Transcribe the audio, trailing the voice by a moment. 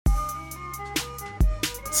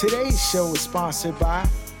Today's show is sponsored by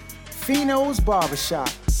Fino's Barbershop,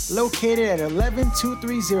 located at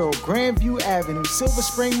 11230 Grandview Avenue, Silver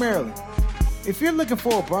Spring, Maryland. If you're looking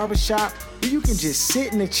for a barbershop where you can just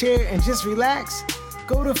sit in a chair and just relax,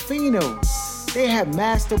 go to Fino's. They have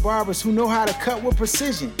master barbers who know how to cut with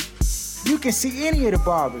precision. You can see any of the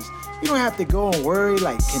barbers. You don't have to go and worry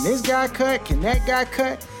like, can this guy cut? Can that guy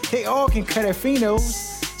cut? They all can cut at Fino's.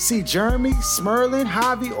 See Jeremy, Smerlin,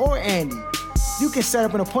 Javi, or Andy. You can set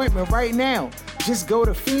up an appointment right now. Just go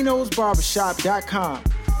to finosbarbershop.com.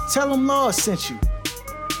 Tell them Law sent you.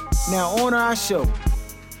 Now on our show.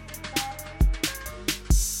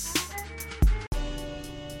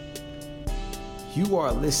 You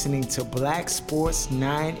are listening to Black Sports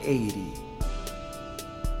 980.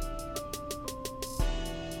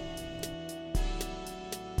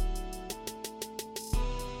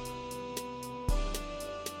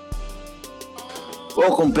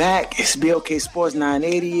 Welcome back. It's BLK Sports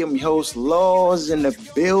 980. I'm your host, Laws, in the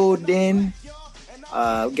building. We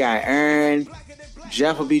got Aaron.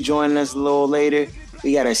 Jeff will be joining us a little later.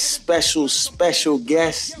 We got a special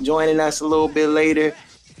guest joining us a little bit later.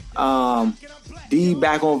 D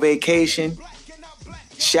back on vacation.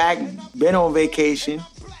 Shaq been on vacation.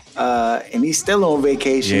 And he's still on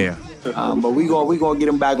vacation. Yeah. But we gonna get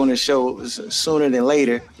him back on the show sooner than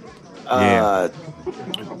later.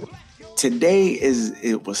 Today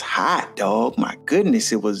it was hot, dog. My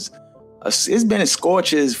goodness, it's been a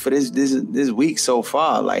scorches for this week so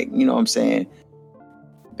far. Like, you know what I'm saying?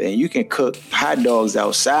 Man, you can cook hot dogs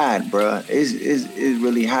outside, bruh. It's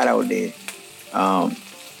really hot out there.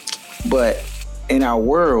 But in our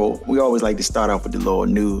world, we always like to start off with the little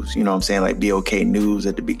news, you know what I'm saying? Like BOK news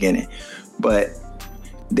at the beginning. But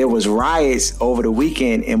there was riots over the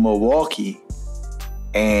weekend in Milwaukee,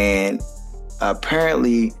 and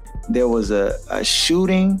apparently there was a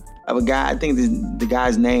shooting of a guy. I think the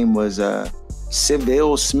guy's name was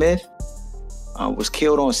Seville Smith. Was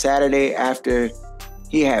killed on Saturday after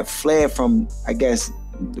he had fled from, I guess,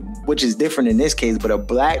 which is different in this case, but a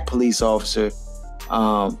black police officer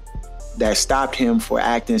that stopped him for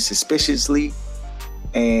acting suspiciously.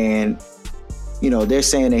 And, you know, they're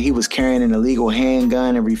saying that he was carrying an illegal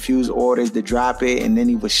handgun and refused orders to drop it, and then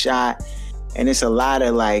he was shot. And it's a lot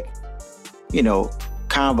of, like, you know,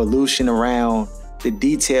 convolution around the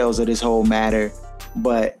details of this whole matter.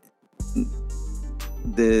 But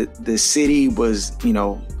the city was, you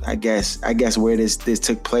know, I guess where this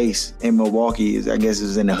took place in Milwaukee is, I guess it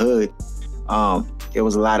was in the hood. There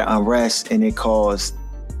was a lot of unrest, and it caused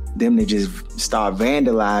them to just start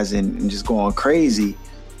vandalizing and just going crazy.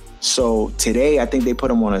 So today, I think they put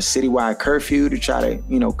them on a citywide curfew to try to,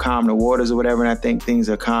 you know, calm the waters or whatever. And I think things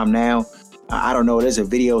are calm now. I don't know. There's a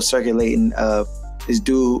video circulating of this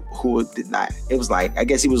dude who did not, it was like, I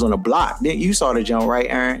guess he was on a block. You saw the jump, right,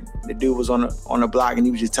 Aaron? The dude was on a block, and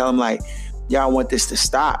he was just telling him, like, y'all want this to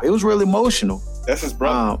stop. It was really emotional. That's his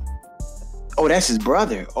brother. That's his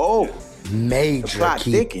brother. Oh, major. The plot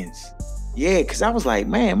thickens. Yeah, because I was like,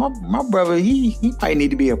 man, my brother, he might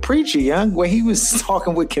need to be a preacher, young. Where he was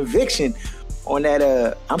talking with conviction on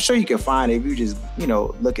that. I'm sure you can find it if you just, you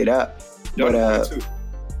know, look it up. Young dude too.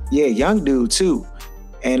 Yeah, young dude too.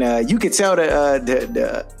 And you could tell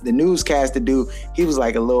the newscaster dude, he was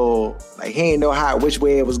like a little, like, he didn't know which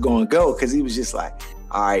way it was going to go, because he was just like,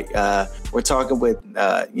 all right, we're talking with,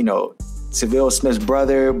 you know, Seville Smith's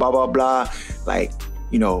brother, blah, blah, blah. Like,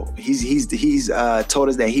 you know, he's told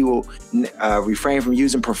us that he will refrain from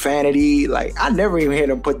using profanity. Like, I never even heard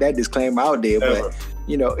him put that disclaimer out there, Ever. But,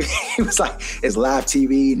 you know, he was like, it's live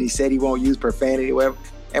TV, and he said he won't use profanity or whatever.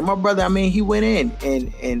 And my brother, I mean, he went in,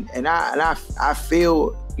 and I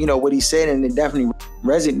feel, you know, what he said, and it definitely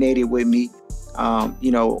resonated with me.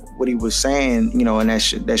 You know, what he was saying, you know, in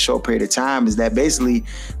that short period of time, is that basically,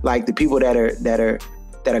 like, the people that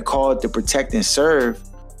are called to protect and serve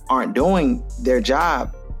aren't doing their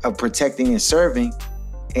job of protecting and serving.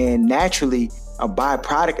 And naturally, a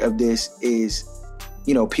byproduct of this is,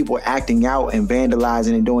 you know, people acting out and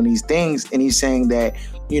vandalizing and doing these things. And he's saying that,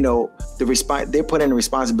 you know, they're putting the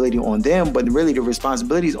responsibility on them, but really the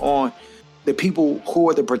responsibility is on the people who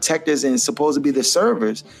are the protectors and supposed to be the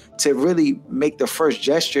servers, to really make the first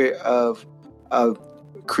gesture of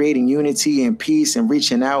creating unity and peace and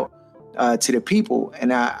reaching out to the people.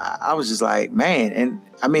 And I was just like, man, and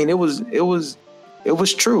I mean, it was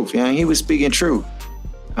truth. You know, he was speaking truth.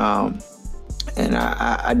 And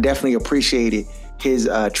I definitely appreciated his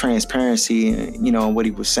transparency and, you know, what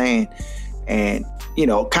he was saying. And, you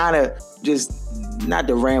know, kind of just not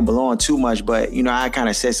to ramble on too much, but, you know, I kind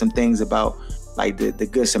of said some things about like the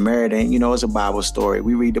Good Samaritan. You know, it's a Bible story.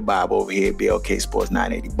 We read the Bible over here at BLK Sports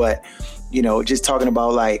 980. But, you know, just talking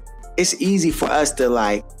about like, it's easy for us to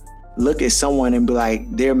like look at someone and be like,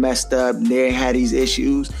 they're messed up, they had these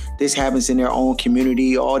issues, this happens in their own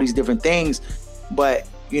community, all these different things. But,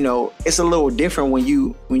 you know, it's a little different when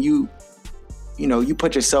you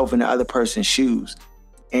put yourself in the other person's shoes.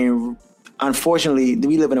 And unfortunately,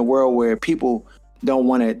 we live in a world where people don't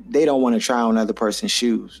want to try on other person's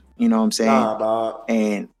shoes. You know what I'm saying? Nah, dog.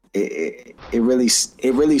 And it really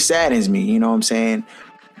saddens me. You know what I'm saying?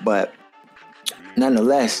 But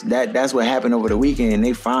nonetheless, that's what happened over the weekend, and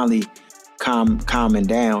they finally calming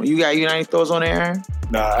down. You got any thoughts on that, Aaron?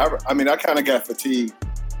 Nah, I mean, I kind of got fatigued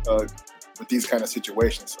with these kind of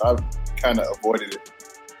situations, so I've kind of avoided it,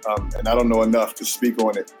 and I don't know enough to speak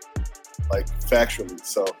on it like factually.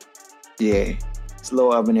 So yeah, it's a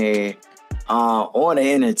little up in the air. On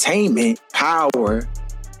the entertainment power,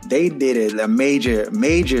 they did a major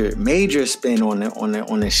spin on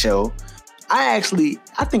the show. I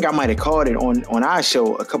think I might have called it on our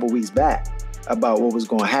show a couple weeks back about what was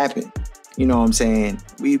going to happen. You know what I'm saying?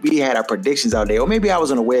 We had our predictions out there, or maybe I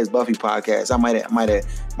was on the Where's Buffy podcast. I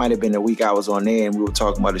might have been the week I was on there and we were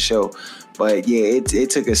talking about the show. But yeah, it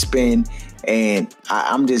took a spin, and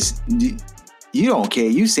I'm just, you don't care.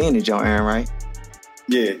 You seen it, John Aaron, right?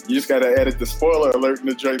 yeah, you just gotta edit the spoiler alert in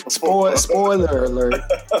the joint before. Spoiler alert.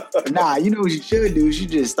 Nah, you know what you should do? You should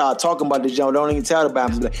just start talking about the joint. Don't even tell the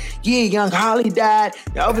Bible. Like, yeah, young Holly died.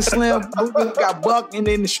 The other Slim got bucked and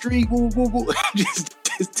in the street. Woo, woo, woo.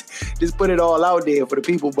 Just put it all out there for the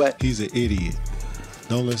people. But he's an idiot.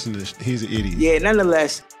 Don't listen to this. He's an idiot. Yeah,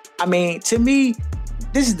 nonetheless, I mean, to me,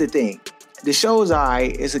 this is the thing. The show is all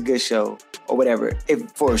right. It's a good show or whatever,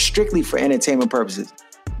 strictly for entertainment purposes.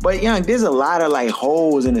 But young, there's a lot of like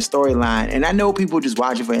holes in the storyline, and I know people just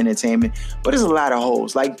watch it for entertainment, but there's a lot of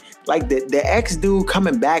holes. Like the ex dude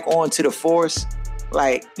coming back onto the force,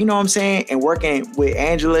 like, you know what I'm saying, and working with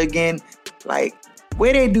Angela again. Like,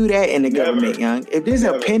 where they do that in the government, young? If there's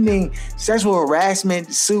a pending sexual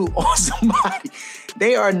harassment suit on somebody,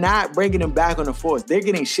 they are not bringing them back on the force. They're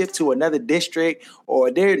getting shipped to another district, or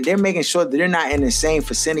they're making sure that they're not in the same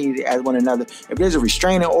vicinity as one another. If there's a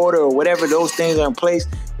restraining order or whatever, those things are in place,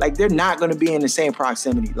 like, they're not going to be in the same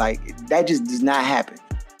proximity. Like, that just does not happen.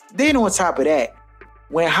 Then on top of that,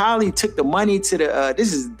 when Holly took the money to the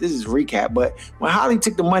this is recap, but when Holly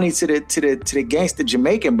took the money to the gangster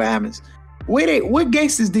Jamaican Bahamas, what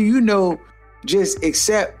gangsters do you know just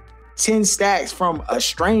accept 10 stacks from a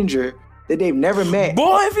stranger that they've never met?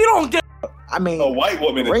 Boy, if you don't get, a white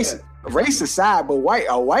woman, race aside, but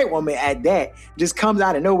a white woman at that just comes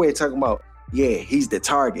out of nowhere talking about, yeah, he's the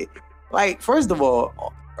target. Like, first of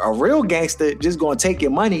all, a real gangster just gonna take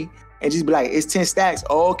your money and just be like, it's 10 stacks.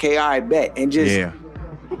 Oh, okay, all right, bet, and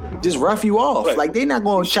just rough you off. Right. Like, they're not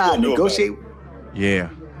gonna try to negotiate. Yeah.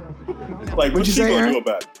 Like, what you say, gonna do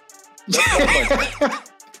about it?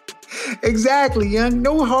 Exactly, young.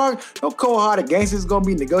 No cold-hearted gangsters gonna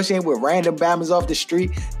be negotiating with random Bammers off the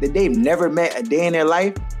street that they've never met a day in their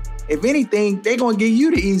life. If anything, they gonna give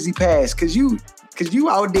you the easy pass because you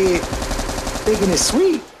out there thinking it's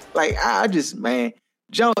sweet. Like, man,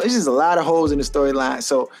 Joe, it's just a lot of holes in the storyline.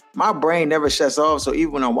 So my brain never shuts off. So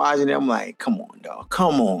even when I'm watching it, I'm like, come on, dog.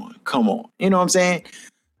 Come on. You know what I'm saying?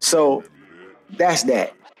 So that's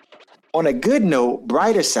that. On a good note,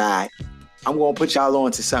 brighter side, I'm going to put y'all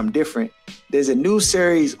on to something different. There's a new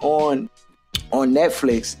series on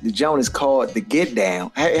Netflix. The joint is called The Get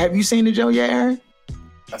Down. Have you seen the joint yet, Aaron?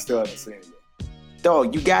 I still haven't seen it yet.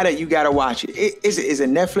 Dog, you gotta watch it. It's a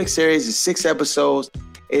Netflix series. It's 6 episodes.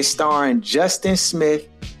 It's starring Justin Smith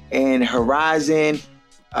and Horizon.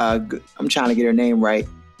 I'm trying to get her name right.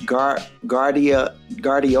 Guardiola,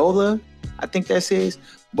 I think that's his.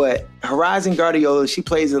 But Horizon Guardiola, she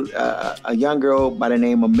plays a young girl by the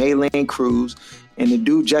name of Maylene Cruz. And the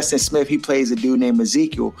dude, Justin Smith, he plays a dude named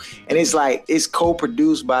Ezekiel. And it's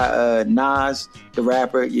co-produced by Nas, the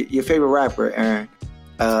rapper, your favorite rapper, Aaron.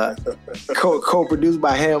 Co-produced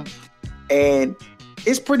by him. And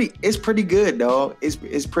it's pretty good, dog.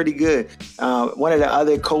 It's pretty good. One of the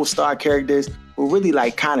other co-star characters who really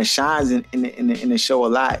like kind of shines in the show a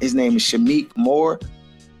lot, his name is Shameik Moore.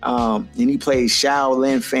 And he plays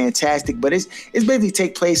Shaolin Fantastic, but it's basically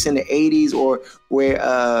take place in the 80s or where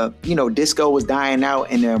disco was dying out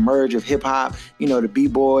and the emerge of hip hop, the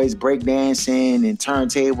B-boys, breakdancing and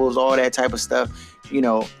turntables, all that type of stuff,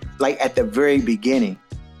 like at the very beginning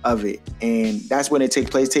of it. And that's when it takes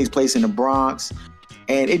place in the Bronx.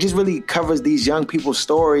 And it just really covers these young people's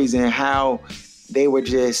stories and how they were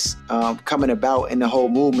just coming about in the whole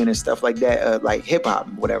movement and stuff like that, like hip hop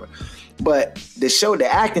and whatever. But the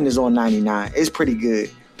acting is on 99. It's pretty good.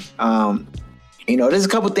 There's a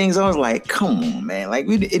couple things I was like, come on, man. Like,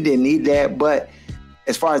 it didn't need that. But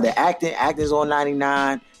as far as the acting's on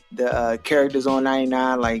 99. The characters on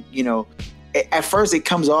 99. Like, at first it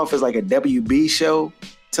comes off as like a WB show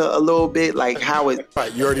to a little bit, like how it.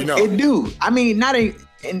 Right, you already know. It do. I mean, not a.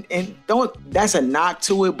 And don't. That's a knock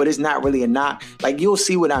to it, but it's not really a knock. Like, you'll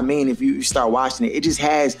see what I mean if you start watching it. It just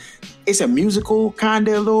has. It's a musical kind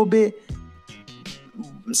of a little bit.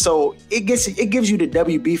 So it gives you the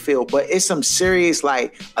WB feel, but it's some serious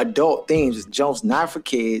like adult themes. Jones not for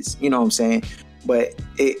kids, you know what I'm saying? But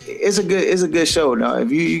it's a good show. Now, if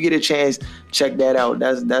you get a chance, check that out.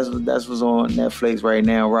 That's what's on Netflix right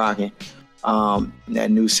now, rocking that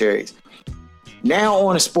new series. Now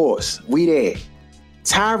on to sports, we there.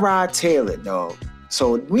 Tyrod Taylor, dog.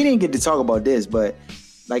 So we didn't get to talk about this, but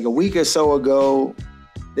like a week or so ago,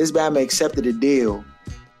 this Bama accepted a deal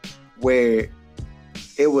where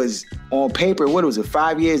it was on paper. What was it?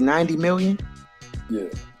 5 years, $90 million. Yeah.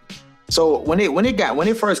 So when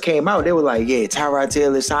it first came out, they were like, yeah, Tyrod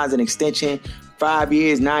Taylor signs an extension, 5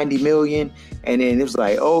 years, $90 million, and then it was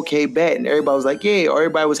like, okay, bet, and everybody was like, yeah,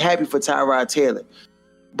 everybody was happy for Tyrod Taylor.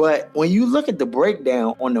 But when you look at the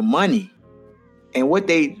breakdown on the money and what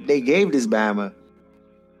they gave this Bama,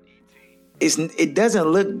 it doesn't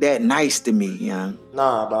look that nice to me, young.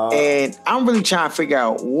 Nah, dog. And I'm really trying to figure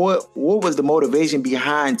out what was the motivation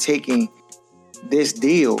behind taking this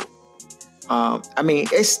deal. I mean,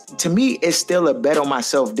 to me, it's still a bet on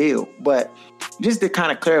myself deal. But just to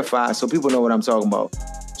kind of clarify so people know what I'm talking about.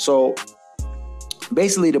 So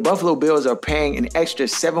basically, the Buffalo Bills are paying an extra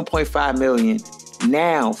 $7.5 million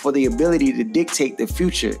now for the ability to dictate the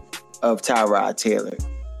future of Tyrod Taylor.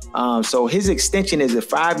 So his extension is a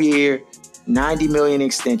 5-year, $90 million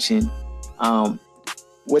extension,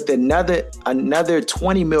 with another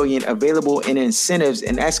 $20 million available in incentives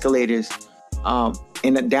and escalators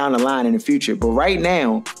down the line in the future. But right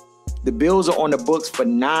now, the Bills are on the books for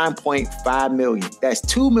 $9.5 million. That's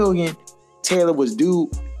 $2 million Taylor was due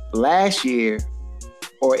last year,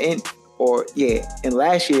 in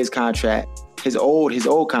last year's contract, his old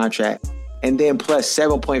contract, and then plus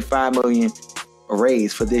 $7.5 million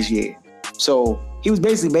raise for this year. So he was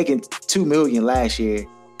basically making $2 million last year,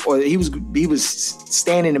 or he was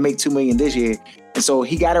standing to make $2 million this year, and so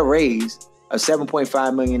he got a raise of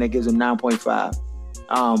 $7.5 million that gives him $9.5.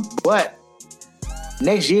 But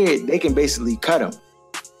next year they can basically cut him.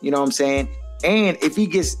 You know what I'm saying? And if he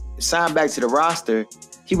gets signed back to the roster,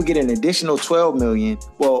 he would get an additional $12 million.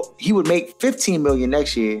 Well, he would make $15 million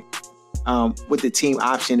next year with the team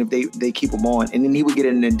option if they keep him on, and then he would get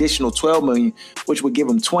an additional $12 million, which would give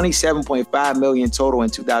him $27.5 million total in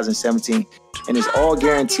 2017, and it's all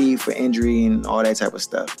guaranteed for injury and all that type of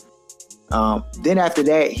stuff. Then after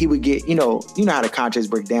that, he would get, you know how the contracts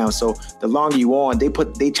break down. So the longer you on, they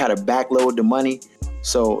try to backload the money.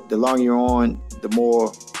 So the longer you're on, the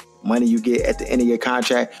more money you get at the end of your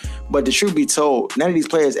contract. But the truth be told, none of these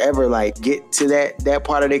players ever like get to that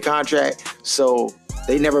part of their contract. So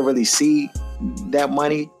they never really see that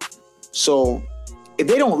money. So if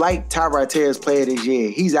they don't like Tyrod Taylor's player this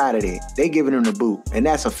year, he's out of there. They giving him the boot, and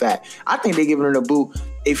that's a fact. I think they giving him the boot.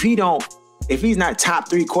 If he's not top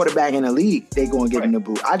 3 quarterback in the league, they going to give him the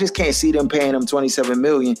boot. I just can't see them paying him $27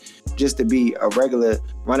 million just to be a regular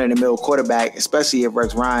run-of-the-mill quarterback, especially if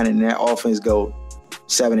Rex Ryan and that offense go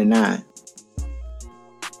 7-9.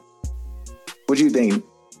 What do you think?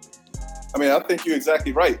 I mean, I think you're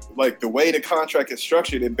exactly right. Like, the way the contract is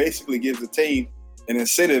structured, it basically gives the team an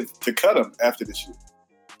incentive to cut him after this year.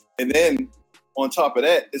 And then on top of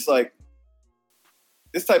that, it's like,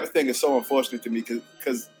 this type of thing is so unfortunate to me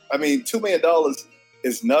because I mean, $2 million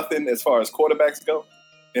is nothing as far as quarterbacks go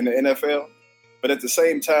in the NFL. But at the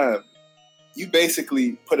same time, you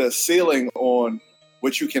basically put a ceiling on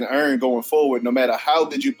what you can earn going forward, no matter how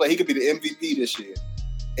good you play. He could be the MVP this year,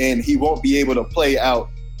 and he won't be able to play out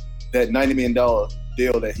that $90 million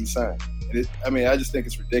deal that he signed. And I just think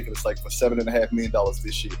it's ridiculous, like for $7.5 million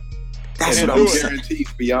this year. That's and what I'm no saying.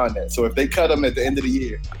 guarantees beyond that. So if they cut him at the end of the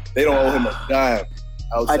year, they don't owe him a dime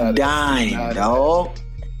outside A dime, dog.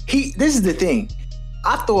 This is the thing.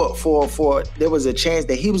 I thought for there was a chance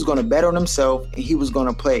that he was going to bet on himself and he was going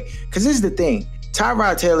to play. Because this is the thing.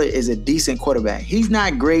 Tyrod Taylor is a decent quarterback. He's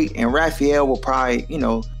not great, and Raphael will probably,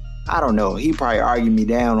 I don't know. He probably argue me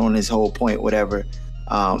down on his whole point, whatever.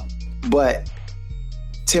 But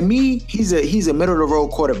to me, he's a middle-of-the-road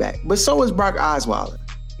quarterback. But so is Brock Osweiler.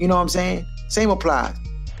 You know what I'm saying? Same applies.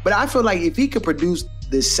 But I feel like if he could produce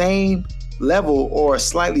the same level or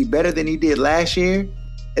slightly better than he did last year,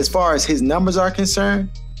 as far as his numbers are concerned,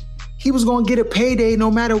 he was going to get a payday no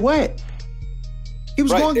matter what. He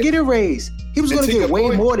was going to get a raise. He was going to get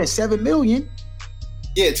way more than $7 million.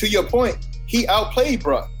 Yeah, to your point, he outplayed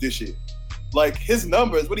Brock this year. Like his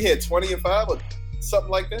numbers, what he had 20-5 or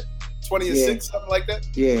something like that, 20-6, something like that.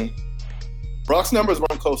 Yeah. Brock's numbers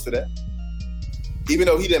weren't close to that. Even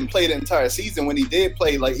though he didn't play the entire season, when he did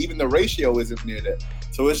play, like even the ratio isn't near that.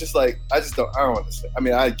 So it's just like I don't understand. I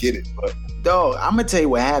mean, I get it, but dog, I'm gonna tell you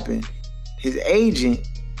what happened. His agent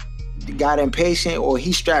got impatient, or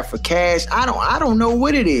he strapped for cash. I don't know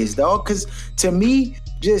what it is, dog. Because to me,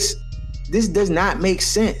 this does not make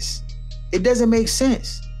sense. It doesn't make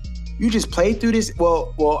sense. You just played through this.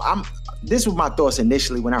 This was my thoughts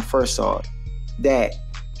initially when I first saw it, that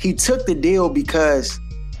he took the deal because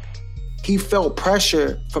he felt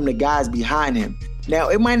pressure from the guys behind him. Now,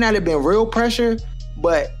 it might not have been real pressure,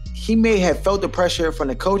 but he may have felt the pressure from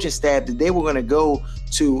the coaching staff that they were going to go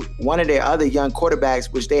to one of their other young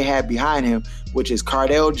quarterbacks, which they had behind him, which is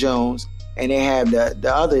Cardale Jones, and they have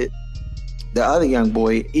the other young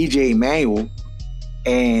boy, EJ Manuel.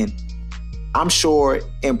 And I'm sure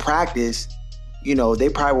in practice, they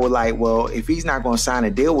probably were like, well, if he's not going to sign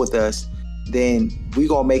a deal with us, then we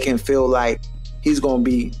going to make him feel like he's going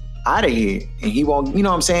to be out of here, and he won't, you know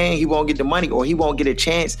what I'm saying? He won't get the money, or he won't get a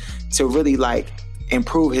chance to really like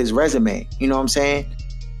improve his resume. You know what I'm saying?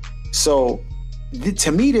 So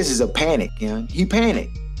to me, this is a panic. He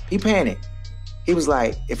panicked. He was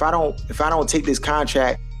like, if I don't take this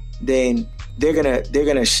contract, then they're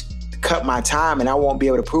gonna cut my time, and I won't be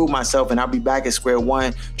able to prove myself, and I'll be back at square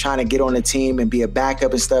one trying to get on the team and be a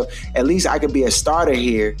backup and stuff. At least I could be a starter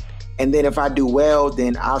here, and then if I do well,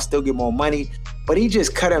 then I'll still get more money. But he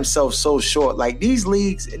just cut himself so short. Like these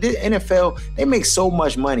leagues, the NFL, they make so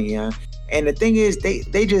much money, And the thing is,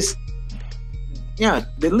 they just,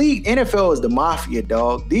 the league, NFL is the mafia,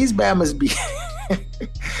 dog. These Bamas be,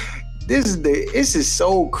 this is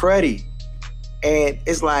so cruddy. And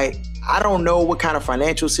it's like, I don't know what kind of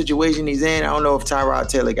financial situation he's in. I don't know if Tyrod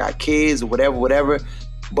Taylor got kids or whatever.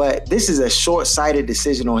 But this is a short-sighted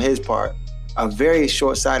decision on his part. A very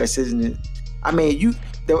short-sighted decision. I mean,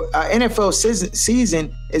 the NFL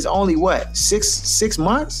season is only what, six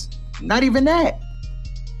months? Not even that.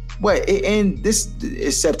 And this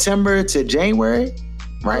is September to January,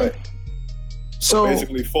 right? So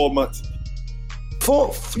basically 4 months.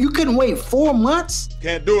 You couldn't wait 4 months?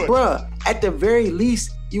 Can't do it, bruh. At the very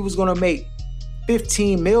least, you was gonna make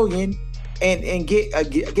 $15 million and get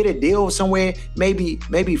a deal somewhere, maybe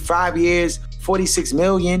 5 years, $46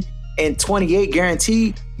 million. And 28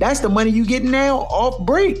 guaranteed. That's the money you getting now off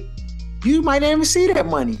break. You might not even see that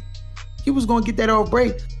money. He was going to get that off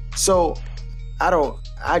break. So to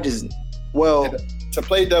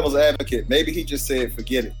play devil's advocate, maybe he just said,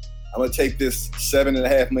 forget it. I'm going to take this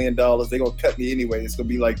 $7.5 million. They're going to cut me anyway. It's going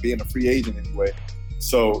to be like being a free agent anyway.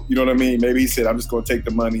 So, you know what I mean? Maybe he said, I'm just going to take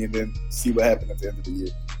the money and then see what happens at the end of the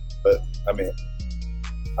year. But, I mean,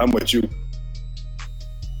 I'm with you.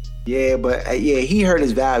 Yeah, but he hurt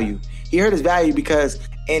his value. He hurt his value because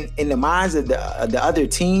in the minds of the other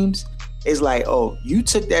teams, it's like, oh, you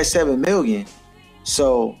took that $7 million,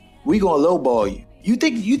 so we gonna lowball you. You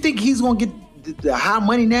think he's gonna get the high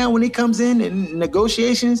money now when he comes in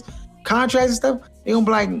negotiations, contracts and stuff? They gonna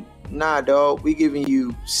be like, nah, dog, we giving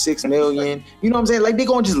you $6 million. You know what I'm saying? Like they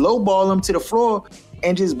gonna just lowball him to the floor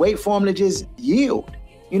and just wait for him to just yield.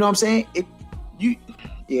 You know what I'm saying?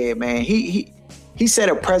 Yeah, man. He set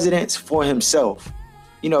a precedence for himself.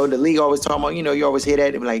 The league always talking about, you always hear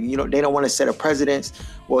that, like, they don't want to set a precedence.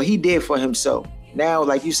 Well, he did for himself. Now,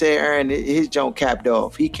 like you said, Aaron, his junk capped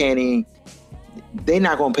off. He can't even, they're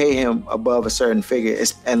not going to pay him above a certain figure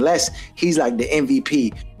unless he's like the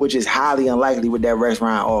MVP, which is highly unlikely with that Rex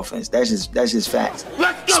Ryan offense. That's just facts.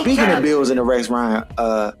 Speaking of Bills and the Rex Ryan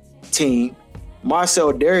team,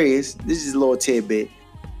 Marcel Darius, this is a little tidbit.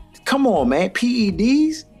 Come on, man.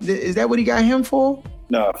 PEDs? Is that what he got him for?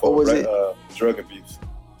 No, for was it drug abuse.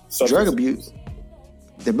 Drug abuse?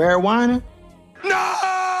 The marijuana? No!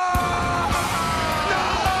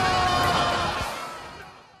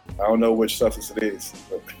 I don't know which substance it is.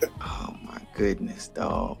 Oh, my goodness,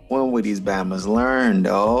 dog. When would these Bamas learn,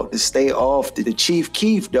 dog? To stay off the Chief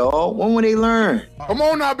Keef, dog. When will they learn? Come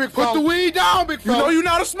on now, big fella. Put the weed down, big fella. You know you're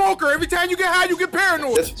not a smoker. Every time you get high, you get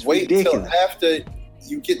paranoid. Just wait till after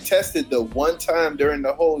you get tested the one time during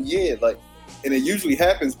the whole year. And it usually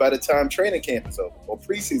happens by the time training camp is over or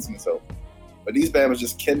preseason is over. But these Bamas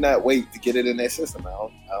just cannot wait to get it in their system. I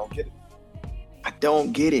don't get it. I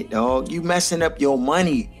don't get it, dog. You messing up your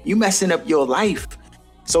money. You messing up your life.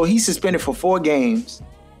 So he's suspended for 4 games,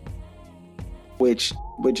 which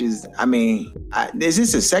is, I mean, is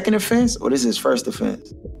this his second offense or this is his first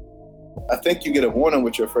offense? I think you get a warning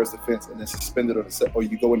with your first offense and then suspended on the second, or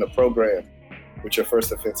you go in the program with your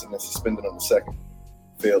first offense and then suspended on the second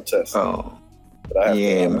failed test. Oh, but I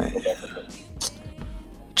have man.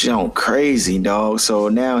 Jump crazy, dog. So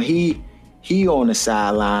now he on the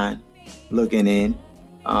sideline looking in.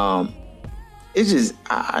 It's just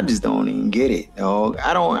I just don't even get it, dog.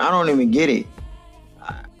 I don't even get it.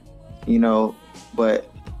 But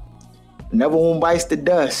never one bites the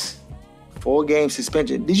dust. 4-game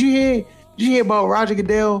suspension. Did you hear about Roger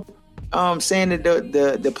Goodell saying that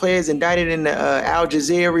the players indicted in the Al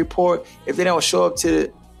Jazeera report, if they don't show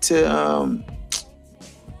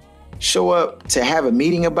up to have a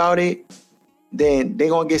meeting about it, then they're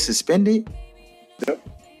gonna get suspended? Yep.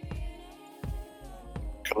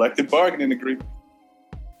 Collective bargaining agreement.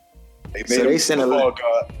 They made him football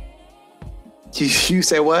god. You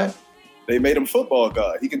say what? They made him football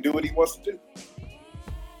god. He can do what he wants to do.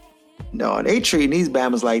 No, they treating these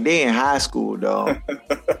Bamas like they in high school, dog.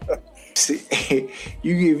 See,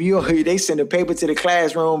 they send a paper to the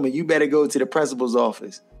classroom and you better go to the principal's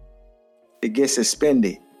office to get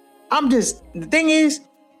suspended. The thing is,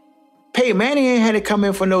 Peyton Manning ain't had to come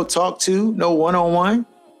in for no talk to, no one-on-one.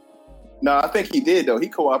 No, I think he did, though. He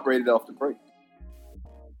cooperated off the break.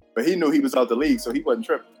 But he knew he was out the league, so he wasn't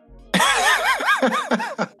tripping.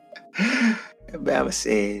 Bama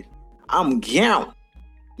said, I'm gout.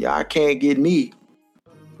 Y'all can't get me.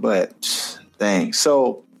 But, dang.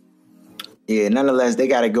 So, yeah, nonetheless, they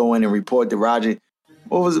got to go in and report to Roger.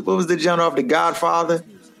 What was the jump off The Godfather?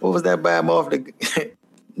 What was that bad off the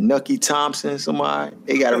Nucky Thompson? Somebody?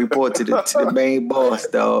 They got to report to the main boss,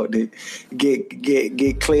 dog. To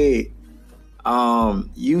get cleared.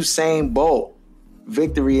 Usain Bolt,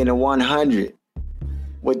 victory in the 100,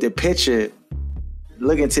 with the picture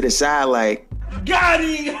looking to the side like, got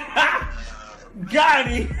him. Got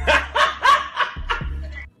him.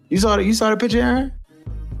 You saw the picture, Aaron?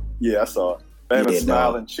 Yeah, I saw it. Bama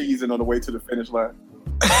smiling, cheesing on the way to the finish line.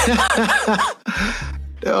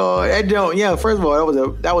 Oh, that don't. Yeah, first of all,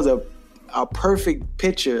 that was a perfect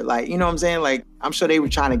picture. Like, you know what I'm saying? Like, I'm sure they were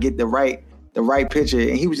trying to get the right picture,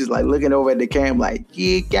 and he was just like looking over at the cam, like,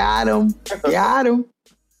 yeah, got him.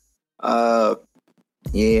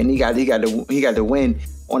 Yeah, and he got the win.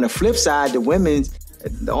 On the flip side, the women's,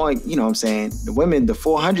 you know what I'm saying? The women, the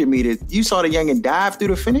 400 meters. You saw the youngin' dive through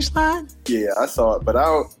the finish line? Yeah, I saw it, but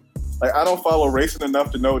I don't follow racing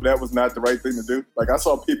enough to know that was not the right thing to do. Like, I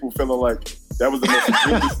saw people feeling like that was the most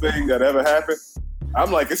egregious thing that ever happened.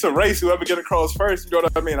 I'm like, it's a race. Whoever get across first, you know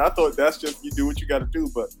what I mean? I thought that's just, you do what you got to do,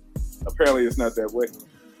 but apparently it's not that way.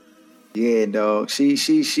 Yeah, dog. She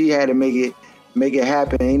had to make it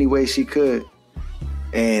happen any way she could,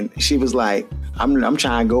 and she was like, I'm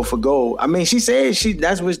trying to go for gold. I mean, she said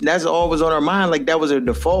that's all was on her mind. Like, that was her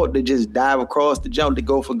default, to just dive across the jump to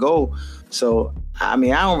go for gold. So, I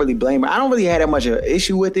mean, I don't really blame her. I don't really have that much of an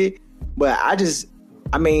issue with it, but does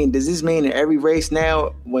this mean in every race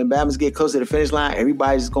now, when Bama's get close to the finish line,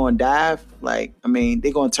 everybody's just going to dive? Like, I mean,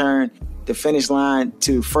 they're going to turn the finish line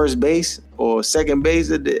to first base or second base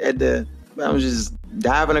at the Bama's just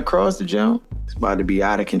diving across the jump? It's about to be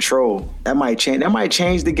out of control. That might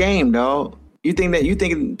change the game, dog. You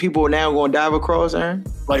think people are now going to dive across, Aaron?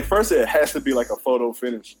 Like, first, it has to be like a photo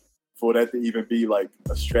finish for that to even be like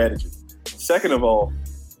a strategy. Second of all,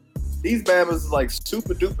 these Bamas is like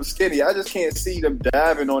super duper skinny. I just can't see them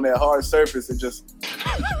diving on that hard surface and just,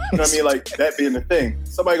 you know what I mean? Like, that being the thing.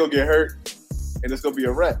 Somebody gonna get hurt and it's gonna be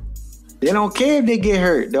a wrap. They don't care if they get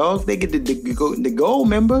hurt, dog. If they get the goal,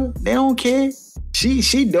 remember? They don't care.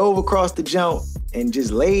 She dove across the jump and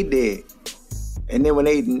just laid there. And then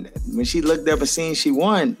when she looked up and seen she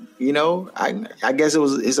won, you know, I guess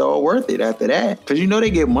it's all worth it after that, because you know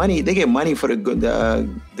they get money for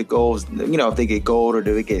the goals, you know, if they get gold or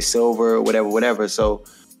they get silver or whatever. So,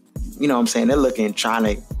 you know what I'm saying,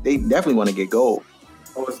 they definitely want to get gold.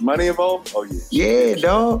 Oh, is money involved? Oh yeah. Yeah,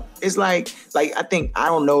 dog. It's like I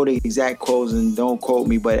don't know the exact quotes and don't quote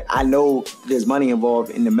me, but I know there's money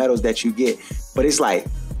involved in the medals that you get. But it's like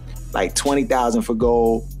 20,000 for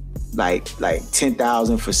gold, like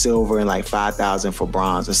 10,000 for silver, and like 5,000 for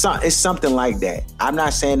bronze. It's something like that. I'm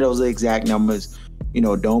not saying those are exact numbers, you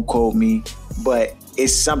know, don't quote me, but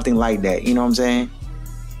it's something like that. You know what I'm saying?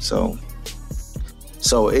 So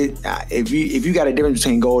if you got a difference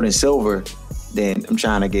between gold and silver, then I'm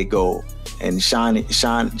trying to get gold. And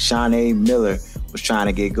Shanae Miller was trying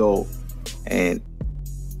to get gold. And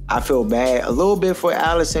I feel bad a little bit for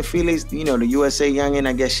Allison Felix, you know, the USA youngin.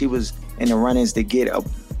 I guess she was in the run-ins to get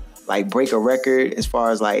break a record as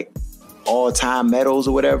far as like all-time medals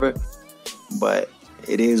or whatever. But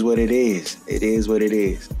it is what it is. It is what it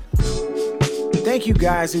is. Thank you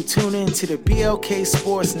guys who tune in to the BLK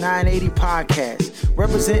Sports 980 podcast,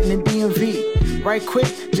 representing the DMV. Right quick,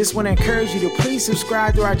 just want to encourage you to please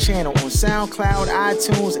subscribe to our channel on SoundCloud,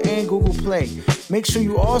 iTunes, and Google Play. Make sure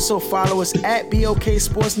you also follow us at BLK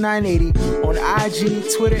Sports 980 on IG,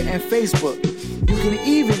 Twitter, and Facebook. You can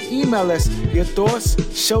even email us your thoughts,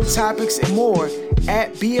 show topics, and more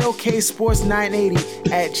at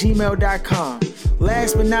blksports980@gmail.com.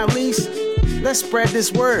 Last but not least, let's spread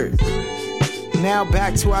this word. Now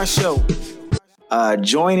back to our show.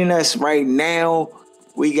 Joining us right now,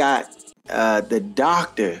 we got the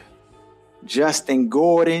doctor, Justin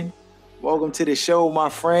Gordon. Welcome to the show, my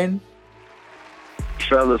friend.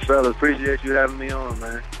 Fellas, appreciate you having me on,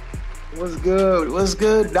 man. What's good,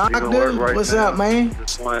 doctor? Right What's now. up, man?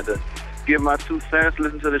 Just wanted to give my 2 cents,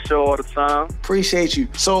 listen to the show all the time. Appreciate you.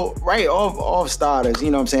 So, right off starters, you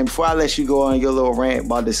know what I'm saying? Before I let you go on your little rant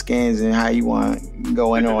about the skins and how you want to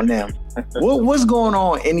go in on them, what's going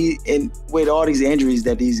on with all these injuries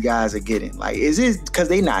that these guys are getting? Like, is it because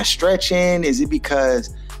they not stretching? Is it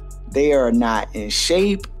because they are not in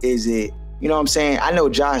shape? Is it, you know what I'm saying? I know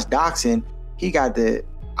Josh Doctson, he got I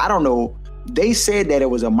don't know. They said that it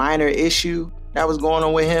was a minor issue that was going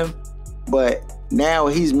on with him, but now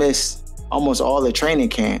he's missed almost all the training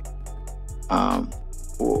camp.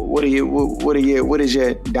 What is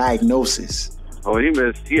your diagnosis? Oh, he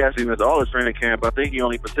actually missed all his training camp. I think he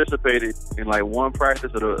only participated in like one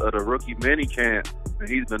practice of the rookie mini camp, and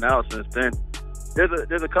he's been out since then.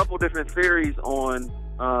 There's a couple different theories on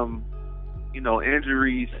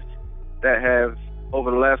injuries that have over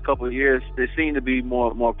the last couple of years. They seem to be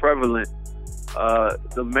more prevalent.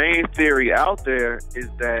 The main theory out there is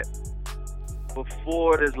that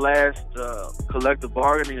before this last collective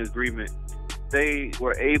bargaining agreement, they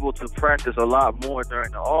were able to practice a lot more during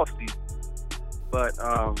the offseason. But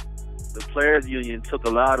the players' union took a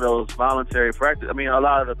lot of those voluntary practice. I mean, a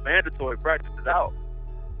lot of the mandatory practices out.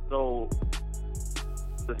 So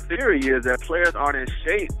the theory is that players aren't in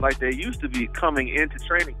shape like they used to be coming into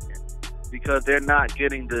training camp because they're not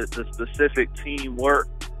getting the specific teamwork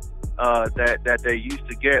that they used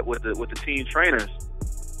to get with the team trainers.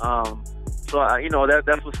 So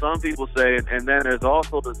that's what some people say, and then there's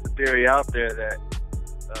also the theory out there that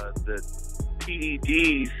the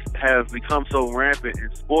PEDs have become so rampant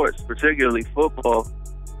in sports, particularly football,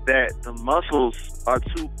 that the muscles are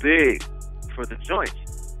too big for the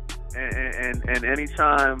joints. And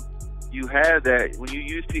anytime you have that, when you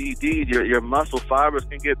use PEDs, your muscle fibers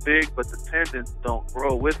can get big, but the tendons don't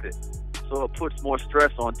grow with it. So it puts more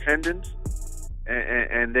stress on tendons,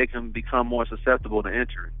 and they can become more susceptible to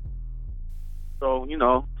injury. So,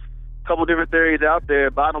 a couple different theories out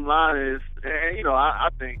there. Bottom line is, I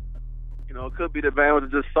think, it could be the band was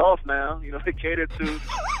just soft now. They cater to,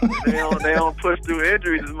 they don't push through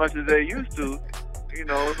injuries as much as they used to.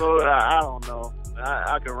 So I don't know.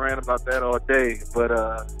 I can rant about that all day, but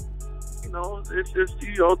it's just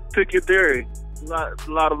pick your theory. A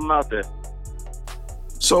lot of them out there.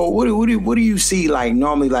 So what do you see, like,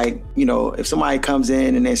 normally, like, if somebody comes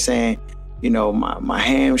in and they're saying, my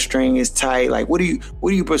hamstring is tight, like what do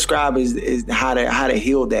you prescribe is how to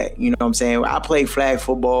heal that? You know what I'm saying? I play flag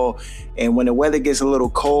football, and when the weather gets a little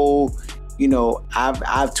cold,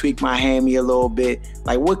 I've tweaked my hammy a little bit.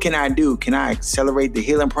 Like, what can I do? Can I accelerate the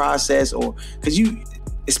healing process? Or because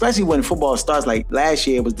especially when football starts, like last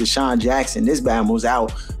year it was Deshaun Jackson. This bam was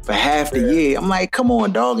out for half the year. I'm like, come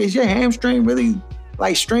on, dog, is your hamstring really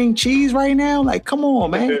like string cheese right now? Like, come on,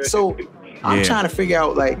 man. So I'm trying to figure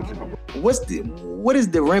out, like, what is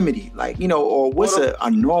the remedy? Like, or what's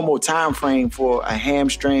a normal time frame for a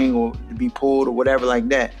hamstring or to be pulled or whatever like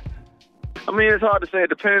that? I mean, it's hard to say. It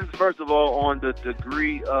depends, first of all, on the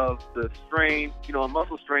degree of the strain. A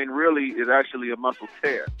muscle strain really is actually a muscle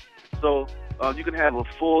tear. So you can have a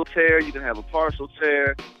full tear, you can have a partial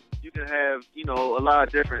tear, you can have, a lot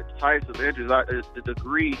of different types of injuries. The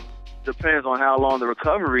degree depends on how long the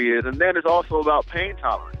recovery is. And then it's also about pain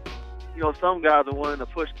tolerance. Some guys are willing to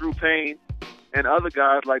push through pain, and other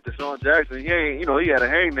guys like Deshaun Jackson, he had a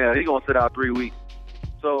hangnail. He's going to sit out 3 weeks.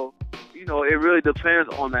 So, it really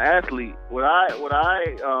depends on the athlete. What I would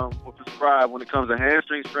prescribe when it comes to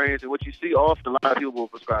hamstring strains, and what you see often, a lot of people will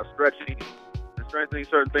prescribe stretching and strengthening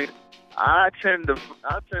certain things. I tend to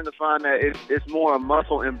find that it's more a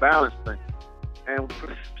muscle imbalance thing. And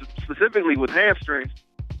specifically with hamstrings,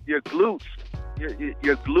 your glutes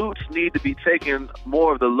need to be taking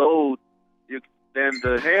more of the load than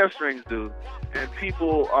the hamstrings do, and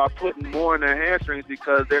people are putting more in their hamstrings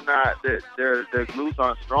because their glutes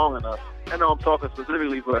aren't strong enough. I know I'm talking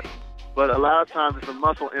specifically, but a lot of times it's a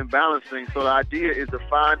muscle imbalance thing. So the idea is to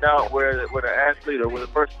find out where the athlete or where the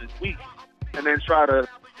person is weak, and then try to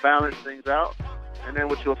balance things out. And then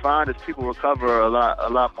what you'll find is people recover a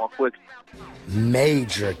lot more quickly.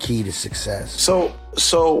 Major key to success. So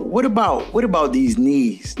what about these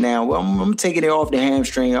knees? Now I'm taking it off the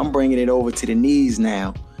hamstring. I'm bringing it over to the knees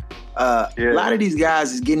now. A lot of these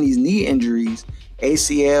guys is getting these knee injuries,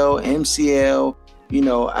 ACL, MCL.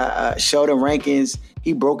 Sheldon Rankins,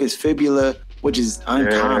 he broke his fibula, which is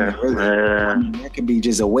uncommon, really. I mean, that could be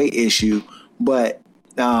just a weight issue. But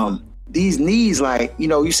these knees, like,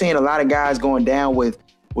 you're seeing a lot of guys going down with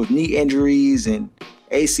knee injuries and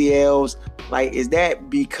ACLs. Like, is that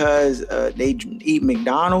because they eat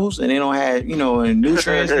McDonald's and they don't have,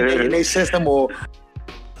 nutrients in their system, or?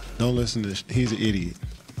 Don't listen to this. He's an idiot.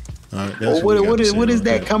 All right, that's what is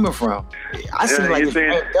that coming from? I see like it's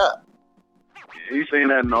ramped up. You've seen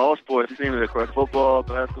that in all sports. You've seen it across football,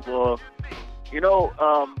 basketball. The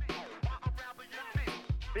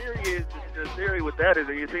theory with that is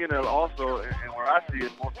that you're seeing it also, and where I see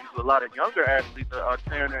it most people, a lot of younger athletes are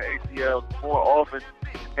tearing their ACLs more often,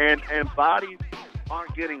 and bodies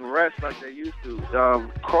aren't getting rest like they used to.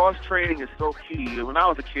 Cross training is so key. When I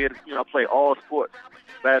was a kid, I played all sports: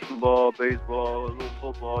 basketball, baseball, a little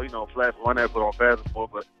football. Flat one that put on basketball,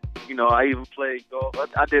 but I even played golf.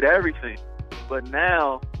 I did everything. But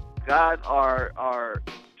now, guys are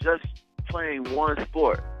just playing one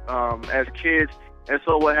sport as kids. And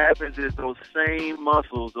so what happens is those same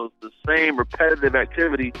muscles, the same repetitive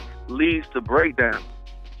activity leads to breakdown.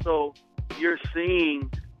 So you're seeing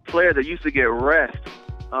players that used to get rest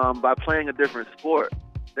by playing a different sport.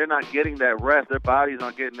 They're not getting that rest. Their bodies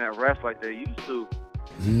aren't getting that rest like they used to.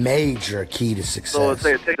 Major key to success. So let's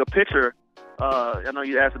say take a picture. I know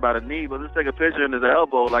you asked about a knee, but let's take a picture in his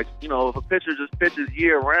elbow. Like, if a pitcher just pitches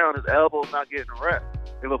year-round, his elbow's not getting rest.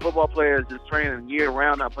 If a football player is just training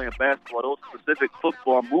year-round, not playing basketball, those specific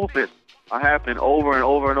football movements are happening over and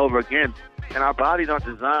over and over again. And our bodies aren't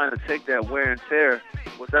designed to take that wear and tear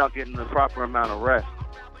without getting the proper amount of rest.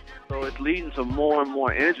 So it's leading to more and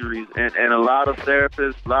more injuries. And a lot of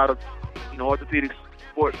therapists, a lot of orthopedic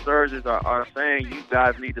sports surgeons are saying you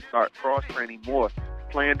guys need to start cross-training more,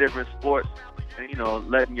 playing different sports, and,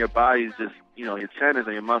 letting your bodies just, your tendons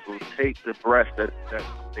and your muscles take the rest that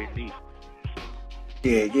they need.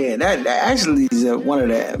 Yeah, that actually is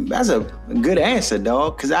that's a good answer,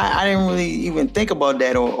 dog, because I didn't really even think about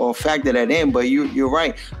that or factor that in, but you're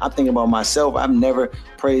right. I'm thinking about myself. I've never,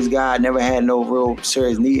 praise God, never had no real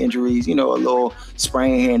serious knee injuries, a little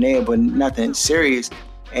sprain here and there, but nothing serious.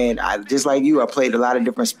 And I, just like you, I played a lot of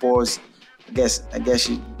different sports. I guess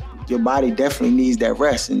your body definitely needs that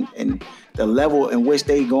rest, and the level in which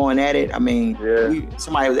they going at it. I mean,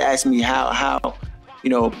 somebody was asking me how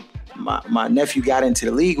my nephew got into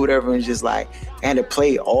the league, whatever, and it's just like I had to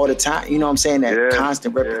play all the time. You know what I'm saying? That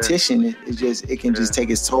constant repetition, it can just take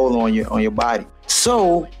its toll on your body.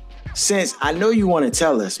 So, since I know you want to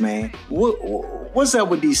tell us, man, what's up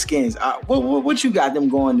with these Skins? What you got them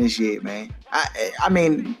going this year, man? I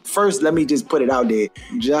mean, first, let me just put it out there.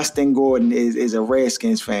 Justin Gordon is a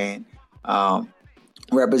Redskins fan,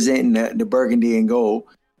 representing the burgundy and gold.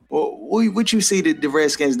 What you see the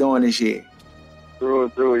Redskins doing this year? Through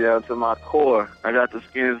and through, yeah, to my core. I got the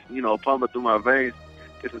Skins, pumping through my veins.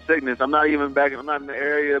 It's a sickness. I'm not in the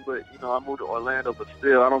area, but, I moved to Orlando, but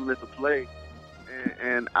still, I don't miss a play.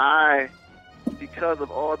 And I, because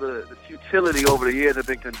of all the futility over the years, have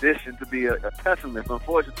been conditioned to be a pessimist,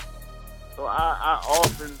 unfortunately. So I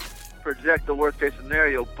often project the worst-case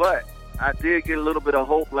scenario, but I did get a little bit of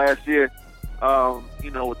hope last year,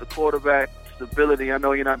 with the quarterback stability. I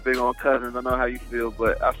know you're not big on Cousins. I know how you feel,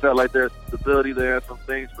 but I felt like there's stability there and some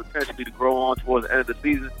things potentially to grow on towards the end of the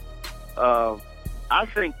season. I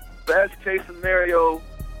think best-case scenario,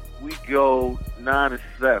 we go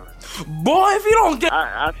 9-7. Boy, if you don't get...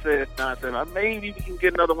 I said 9-7. Maybe we can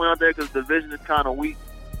get another win out there because the division is kind of weak.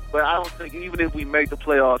 But I don't think even if we make the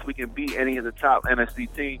playoffs, we can beat any of the top NFC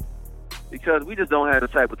teams because we just don't have the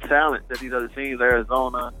type of talent that these other teams,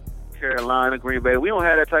 Arizona, Carolina, Green Bay, we don't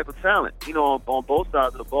have that type of talent, on both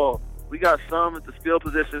sides of the ball. We got some at the skill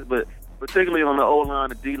positions, but particularly on the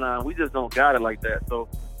O-line and D-line, we just don't got it like that. So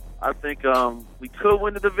I think we could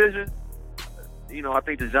win the division. I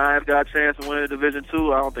think the Giants got a chance to win the division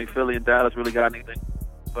too. I don't think Philly and Dallas really got anything.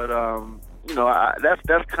 But,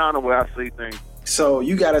 that's kind of where I see things. So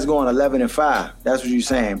you got us going 11-5. That's what you're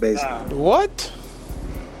saying, basically. What?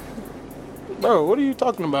 Bro, what are you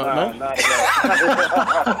talking about, man? Not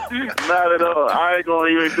at all. Not at all. I ain't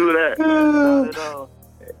going to even do that. Not at all.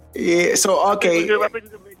 Yeah, so, okay. I think we could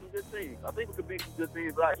beat some good teams. I think we could beat some good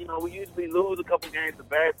teams. Like, we usually lose a couple games to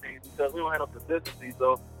bad teams because we don't have no consistency.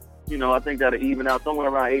 So, I think that'll even out somewhere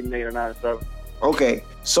around 8-8 or 9-7. Okay,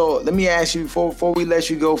 so let me ask you before we let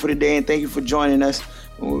you go for the day, and thank you for joining us.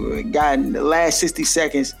 We got in the last 60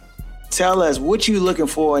 seconds. Tell us what you looking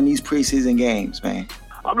for in these preseason games, man.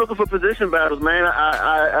 I'm looking for position battles, man.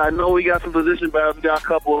 I know we got some position battles. We got a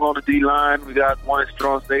couple on the D-line. We got one at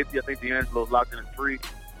strong safety. I think D'Angelo's locked in at 3.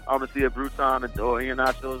 I want to see if Bruton or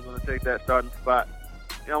Iheanacho is going to take that starting spot.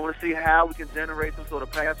 I want to see how we can generate some sort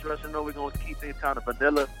of pass rush. I know we're going to keep things kind of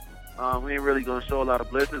vanilla. We ain't really going to show a lot of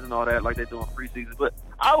blitzes and all that like they do in preseason. But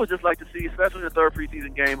I would just like to see, especially in the third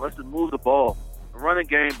preseason game, us to move the ball. The running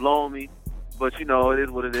game blowing me, but, it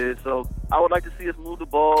is what it is. So I would like to see us move the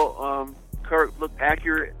ball. Kirk look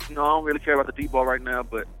accurate. I don't really care about the deep ball right now,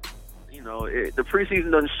 but, the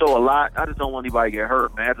preseason doesn't show a lot. I just don't want anybody to get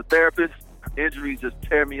hurt, man. As a therapist, injuries just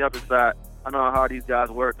tear me up inside. I know how hard these guys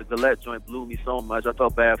work. The Gillette joint blew me so much. I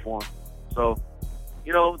felt bad for him. So,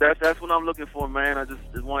 that's what I'm looking for, man. I just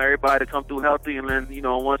want everybody to come through healthy, and then,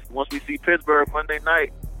 once we see Pittsburgh Monday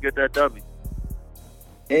night, get that W.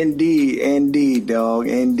 Indeed, dog.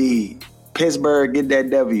 Indeed. Pittsburgh, get that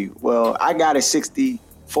W. Well, I got a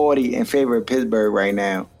 60-40 in favor of Pittsburgh right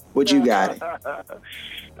now. What you got it?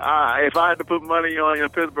 If I had to put money on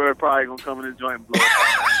Pittsburgh, probably going to come in this joint and blow.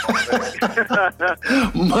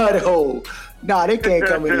 Mud hole. Nah, they can't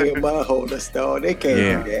come in here and mud hole us, dog. They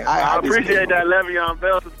can't do that. I appreciate that Le'Veon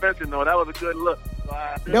Bell suspension, though. That was a good look.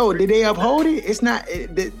 No, did they uphold it? It's not.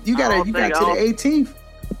 You got to the 18th.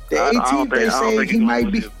 The 18th, they say he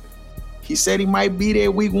might be. He said he might be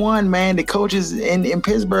there week 1, man. The coaches in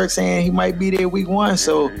Pittsburgh saying he might be there week 1.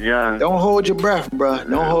 So don't hold your breath, bro.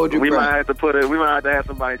 Don't hold your breath. We might have to have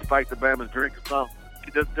somebody spike the Bama's drink or something.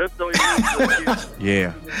 Just so he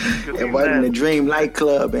yeah. It wasn't a Dream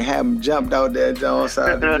nightclub and have him jumped out there on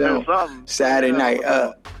Saturday night.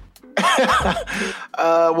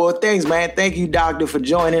 Well, thanks, man. Thank you, Doctor, for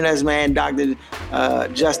joining us, man. Dr.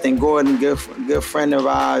 Justin Gordon, good friend of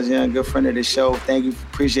ours, good friend of the show. Thank you.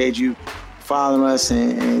 Appreciate you following us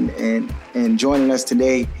and joining us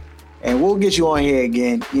today. And we'll get you on here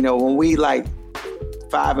again. When we like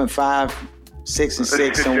 5-5,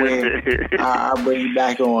 6-6 somewhere, I'll bring you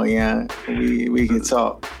back on. We can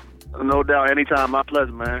talk. No doubt. Anytime. My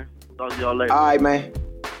pleasure, man. Talk to y'all later. All right, man.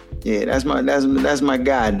 Yeah, that's my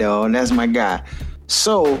guy, dog. That's my guy.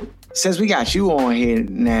 So since we got you on here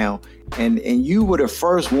now, and you were the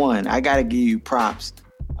first one, I gotta give you props,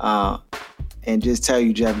 and just tell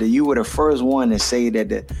you, Jeff, that you were the first one to say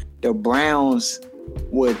that the Browns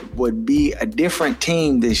would be a different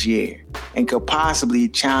team this year and could possibly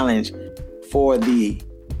challenge for the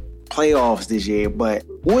playoffs this year. But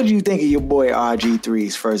what do you think of your boy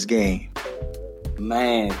RG3's first game?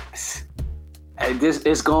 Man.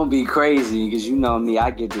 It's gonna be crazy because you know me, I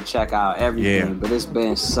get to check out everything, but it's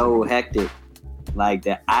been so hectic like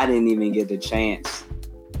that I didn't even get the chance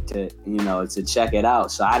to check it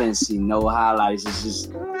out. So I didn't see no highlights. It's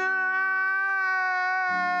just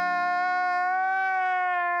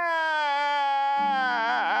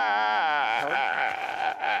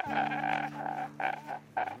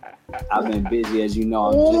I've been busy, as you know.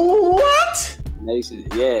 What?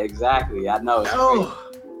 Yeah, exactly. I know. It's crazy.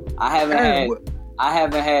 I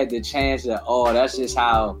haven't had the chance at all. That's just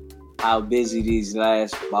how busy these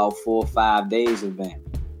last about 4 or 5 days have been.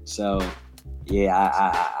 So, yeah,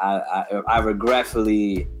 I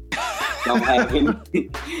regretfully don't have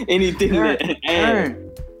anything to add.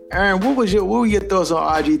 Aaron, what were your thoughts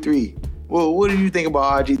on RG3? Well, what did you think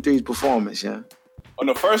about RG3's performance, yeah? On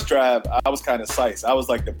the first drive, I was kind of psyched. I was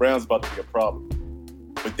like, the Browns about to be a problem.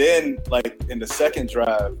 But then, like, in the second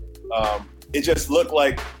drive, it just looked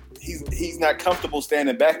like he's not comfortable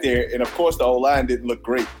standing back there. And, of course, the O-line didn't look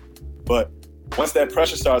great. But once that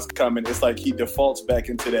pressure starts coming, it's like he defaults back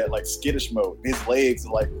into that, like, skittish mode. His legs,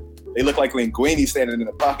 like, they look like Linguini standing in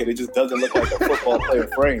the pocket. It just doesn't look like a football player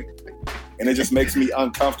frame. And it just makes me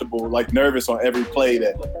uncomfortable, like nervous on every play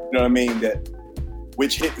that, you know what I mean, that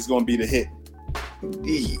which hit is going to be the hit.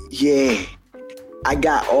 Yeah. I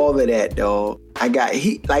got all of that, dog.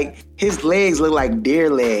 His legs look like deer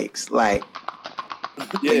legs. Like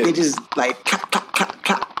they just like clap, clap, clap,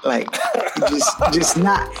 clap. Like just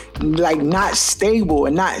not stable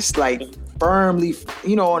and not like firmly,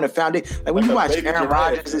 on the foundation. Like when you watch Aaron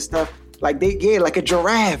Rodgers and stuff, like like a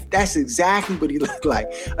giraffe. That's exactly what he looked like.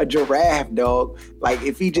 A giraffe, dog. Like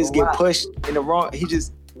if he just get pushed in the wrong, he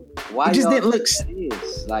just didn't look.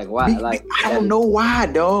 Like why? Like I don't know why,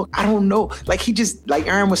 dog. I don't know. Like he just, like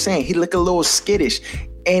Aaron was saying, he looked a little skittish.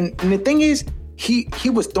 And the thing is, he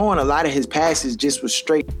was throwing a lot of his passes just with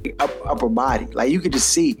straight upper body. Like you could just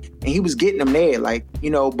see, and he was getting them there. Like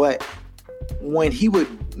but when he would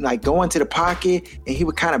like go into the pocket and he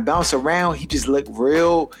would kind of bounce around, he just looked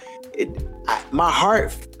real. my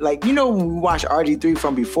heart, like, you know, when we watch RG3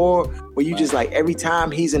 from before, where you just like every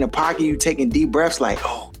time he's in the pocket, you taking deep breaths, like,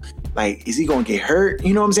 oh, like, is he gonna get hurt?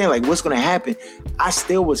 You know what I'm saying? Like, what's gonna happen? I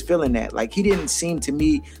still was feeling that. Like, he didn't seem to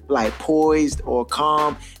me like poised or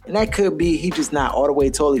calm, and that could be he just not all the way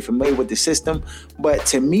totally familiar with the system. But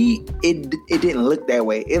to me, it didn't look that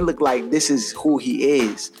way. It looked like this is who he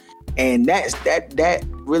is. And that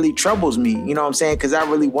really troubles me, you know what I'm saying? Because I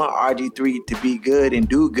really want RG3 to be good and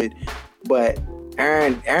do good. But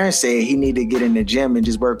Aaron said he need to get in the gym and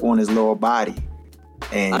just work on his lower body.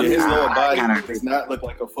 And his lower body does not look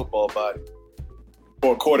like a football body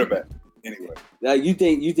or a quarterback anyway. Now, you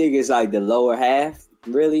think it's like the lower half,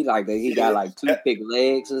 really? Like that he got like toothpick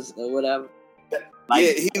legs or whatever? Like,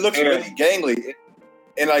 yeah, he looks really gangly.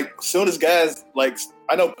 And like, soon as guys, like,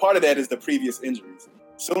 I know part of that is the previous injuries.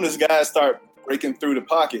 Soon as guys start breaking through the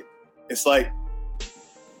pocket, it's like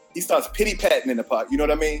he starts pity-patting in the pocket. You know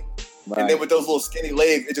what I mean? Right. And then with those little skinny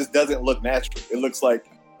legs, it just doesn't look natural. It looks like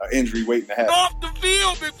an injury waiting to happen. Off the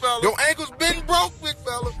field, big fella. Your ankles been broke, big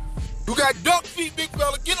fella. You got duck feet, big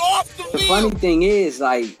fella. Get off the field. The funny thing is,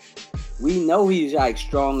 like, we know he's like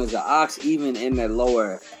strong as an ox, even in the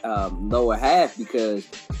lower half, because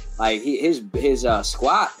like his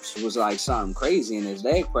squats was like something crazy in his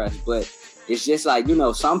leg press. But it's just like, you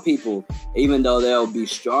know, some people, even though they'll be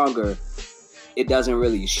stronger, it doesn't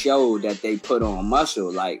really show that they put on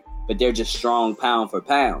muscle, like, but they're just strong pound for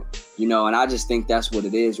pound, you know, and I just think that's what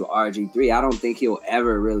it is with RG3. I don't think he'll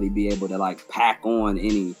ever really be able to like pack on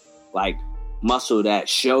any like muscle that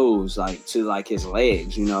shows like to like his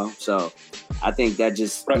legs, you know. So I think that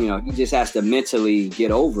just, you know, he just has to mentally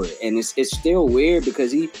get over it. And it's still weird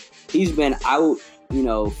because he's been out, you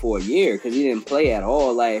know, for a year because he didn't play at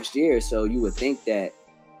all last year. So you would think that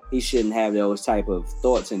he shouldn't have those type of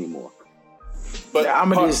thoughts anymore. But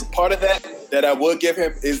part of that I would give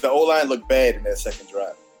him is the O-line looked bad in that second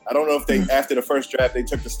drive. I don't know if they, after the first drive, they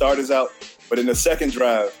took the starters out, but in the second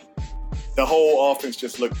drive, the whole offense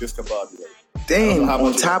just looked discombobulated. Damn,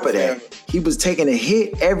 on top of that, he was taking a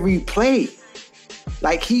hit every play.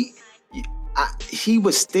 Like, he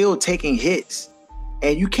was still taking hits.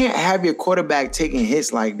 And you can't have your quarterback taking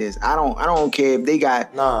hits like this. I don't care if they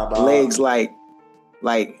got legs like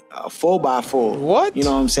a 4x4. What? You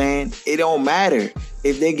know what I'm saying? It don't matter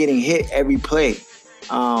if they're getting hit every play.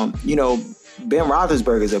 You know, Ben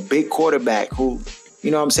Roethlisberger is a big quarterback who,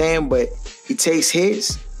 you know what I'm saying? But he takes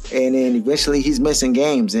hits and then eventually he's missing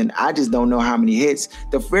games. And I just don't know how many hits.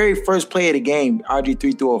 The very first play of the game,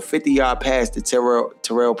 RG3 threw a 50-yard pass to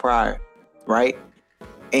Terrell Pryor, right?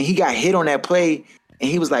 And he got hit on that play and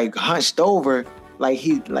he was like hunched over like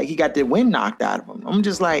he got the wind knocked out of him. I'm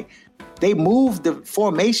just like, they moved the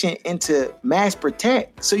formation into mass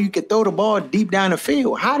protect so you could throw the ball deep down the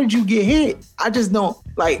field. How did you get hit? I just don't,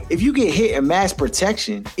 like, if you get hit in mass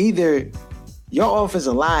protection, either your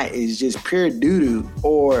offensive line is just pure doo-doo,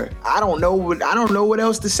 or I don't know what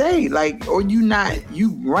else to say. Like, or you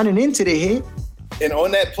running into the hit. And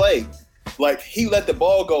on that play, like, he let the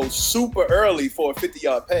ball go super early for a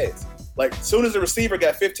 50-yard pass. Like, as soon as the receiver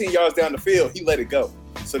got 15 yards down the field, he let it go.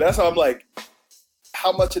 So that's how I'm like,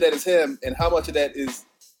 how much of that is him and how much of that is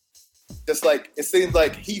just like, it seems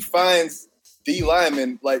like he finds D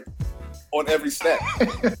linemen like on every snap.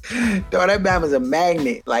 Dog, that man was a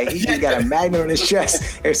magnet. Like, he just got a magnet on his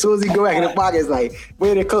chest. As soon as he go back in the pocket, it's like,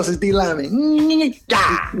 where the closest D lineman? You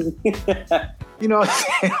know what I'm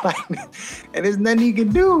saying? Like, and there's nothing he can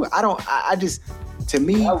do. I just, to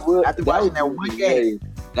me, after watching that one game,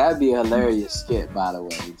 that'd be a hilarious skit, by the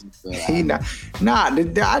way.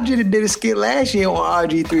 I just did a skit last year on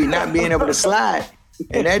RG3 not being able to slide,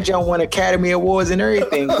 and that jump won Academy Awards and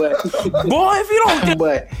everything. But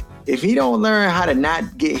boy, if he don't learn how to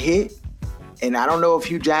not get hit, and I don't know if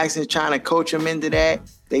Hugh Jackson's trying to coach him into that,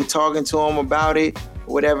 they talking to him about it,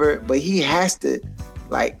 or whatever. But he has to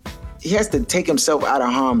take himself out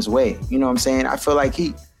of harm's way. You know what I'm saying? I feel like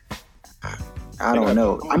I don't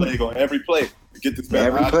know. I'm on every play. Get this back.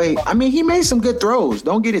 Every play. I mean, he made some good throws.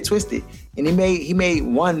 Don't get it twisted. And he made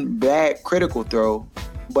one bad critical throw.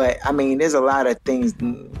 But I mean, there's a lot of things.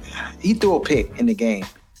 He threw a pick in the game.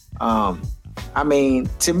 I mean,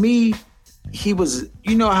 to me, he was.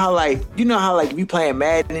 You know how like if you playing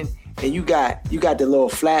Madden and you got the little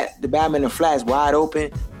flat, the badminton flat's wide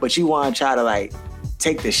open, but you want to try to like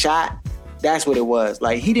take the shot. That's what it was.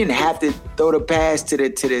 Like, he didn't have to throw the pass to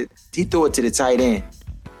the. He threw it to the tight end,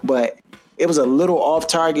 but it was a little off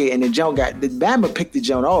target, and the Bama picked the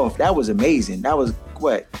jump off. That was amazing. That was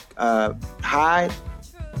what Hyde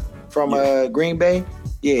from Green Bay.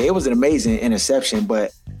 Yeah, it was an amazing interception.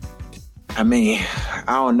 But I mean,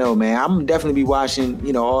 I don't know, man. I'm definitely be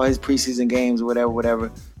watching, all his preseason games or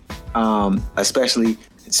whatever. Especially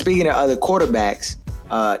speaking of other quarterbacks,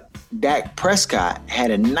 Dak Prescott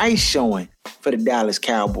had a nice showing for the Dallas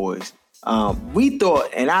Cowboys. We thought,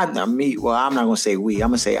 and I'm not going to say we. I'm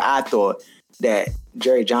going to say I thought that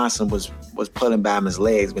Jerry Johnson was pulling by his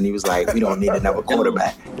legs when he was like, we don't need another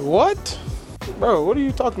quarterback. What? Bro, what are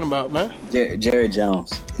you talking about, man? Jerry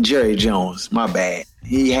Jones. Jerry Jones, my bad.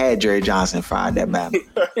 He had Jerry Johnson fired that battle.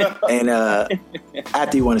 And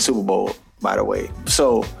after he won the Super Bowl, by the way.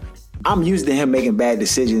 So I'm used to him making bad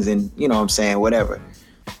decisions and, whatever.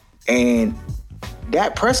 And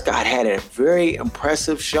Dak Prescott had a very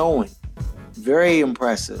impressive showing. Very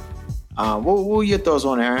impressive. What were your thoughts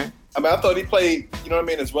on it, Aaron? I mean, I thought he played,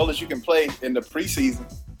 as well as you can play in the preseason.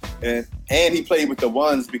 And he played with the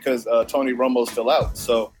ones because Tony Romo's still out.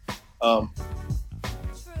 So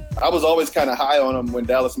I was always kind of high on him when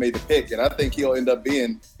Dallas made the pick, and I think he'll end up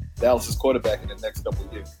being Dallas's quarterback in the next couple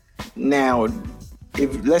of years. Now,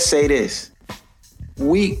 let's say this.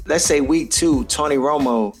 Let's say week 2, Tony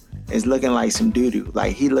Romo is looking like some doo-doo.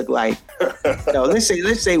 Like he looked like, let's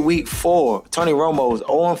say week 4, Tony Romo is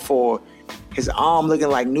 0-4, his arm looking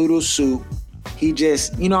like noodle soup. He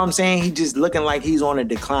just, he just looking like he's on a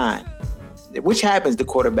decline. Which happens to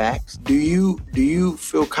quarterbacks. Do you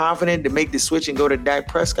feel confident to make the switch and go to Dak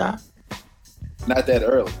Prescott? Not that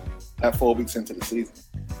early. Not 4 weeks into the season.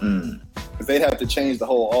 Because they'd have to change the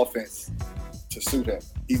whole offense to suit him.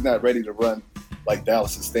 He's not ready to run like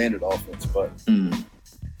Dallas' standard offense. But,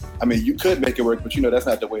 I mean, you could make it work, but that's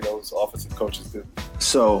not the way those offensive coaches do.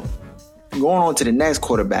 So, going on to the next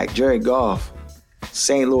quarterback, Jared Goff,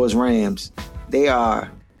 St. Louis Rams. They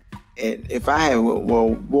are, if I have,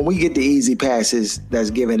 when we get the easy passes that's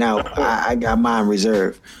given out, I got mine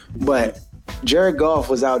reserved. But Jared Goff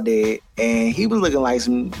was out there, and he was looking like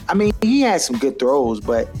he had some good throws,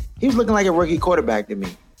 but he was looking like a rookie quarterback to me.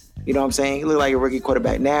 You know what I'm saying? He looked like a rookie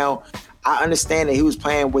quarterback. Now, I understand that he was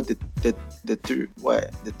playing with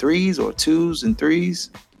the threes or twos and threes?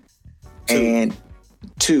 And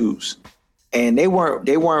twos. And they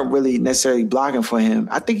weren't really necessarily blocking for him.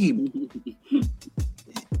 I think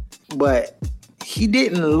but he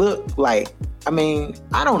didn't look like, I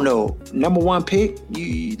don't know. Number 1 pick,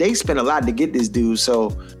 they spent a lot to get this dude,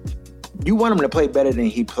 so you want him to play better than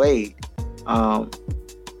he played.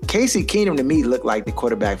 Casey Keenum to me looked like the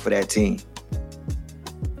quarterback for that team.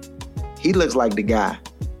 He looks like the guy.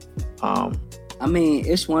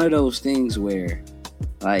 It's one of those things where,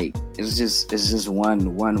 like, it's just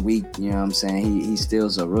one week, you know what I'm saying? He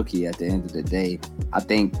still's a rookie at the end of the day. I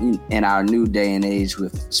think in our new day and age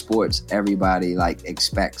with sports, everybody like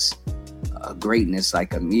expects greatness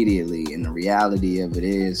like immediately, and the reality of it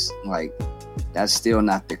is like that's still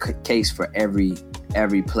not the case for every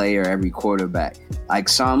player, every quarterback. Like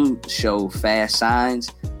some show fast signs,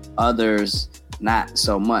 others not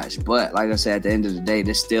so much. But like I said, at the end of the day,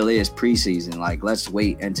 this still is preseason. Like, let's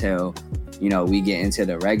wait until we get into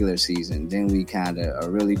the regular season. Then we kind of are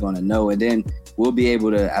really going to know. And then we'll be able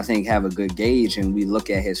to, I think, have a good gauge, and we look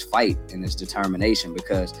at his fight and his determination,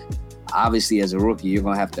 because obviously as a rookie, you're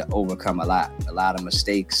going to have to overcome a lot of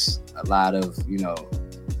mistakes, a lot of,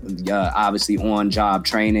 obviously on-job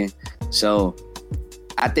training. So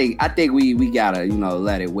I think we got to,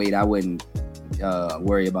 let it wait. I wouldn't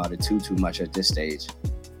worry about it too much at this stage.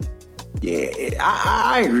 Yeah,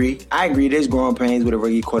 I agree. There's growing pains with a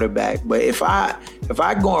rookie quarterback. But if I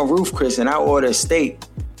go on Roof Chris and I order a steak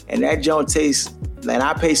and that joint tastes, and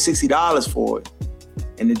I pay $60 for it,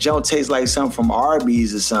 and the joint tastes like something from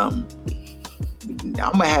Arby's or something,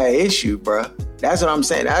 I'm gonna have an issue, bro. That's what I'm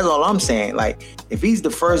saying. That's all I'm saying. Like, if he's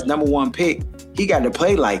the first number 1 pick, he got to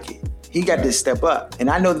play like it. He got to step up. And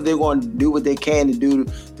I know that they're going to do what they can to do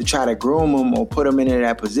to try to groom him or put him into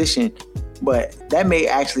that position. But that may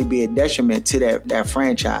actually be a detriment to that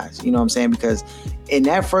franchise. You know what I'm saying? Because in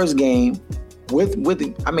that first game, it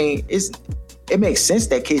makes sense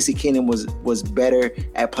that Casey Keenum was better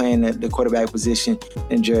at playing the quarterback position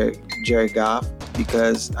than Jared Goff,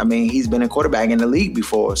 because he's been a quarterback in the league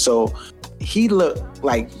before. So he looked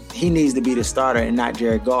like he needs to be the starter and not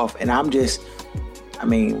Jared Goff. And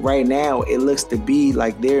right now it looks to be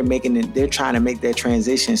like they're trying to make that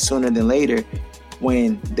transition sooner than later,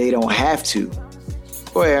 when they don't have to.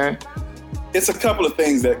 Go ahead, Aaron. It's a couple of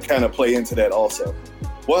things that kind of play into that also.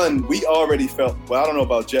 One, we already felt, I don't know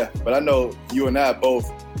about Jeff, but I know you and I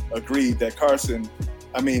both agreed that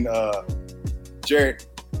Jared,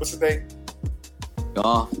 what's his name?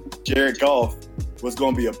 Goff. Jared Goff was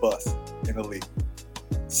going to be a bust in the league.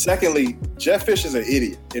 Secondly, Jeff Fisher's an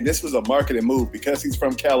idiot, and this was a marketing move because he's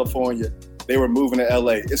from California. they were moving to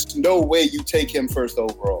LA. It's no way you take him first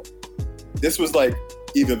overall. This was like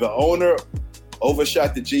either the owner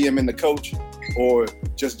overshot the GM and the coach, or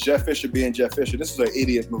just Jeff Fisher being Jeff Fisher. This is an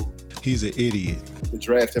idiot move. He's an idiot. To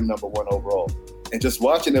draft him number 1 overall. And just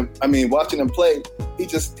watching him play, he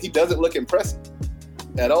doesn't look impressive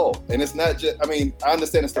at all. And it's not just, I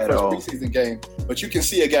understand it's the first preseason game, but you can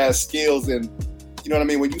see a guy's skills and, you know what I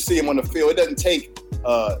mean? When you see him on the field, it doesn't take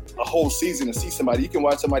a whole season to see somebody. You can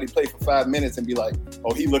watch somebody play for 5 minutes and be like,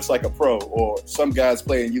 oh, he looks like a pro. Or some guys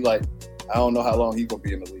play and you like, I don't know how long he's going to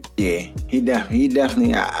be in the league. Yeah, he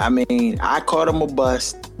definitely, I called him a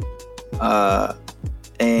bust.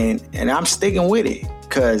 And I'm sticking with it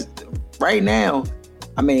because right now,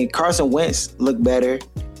 Carson Wentz look better.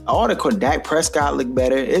 All the Dak Prescott look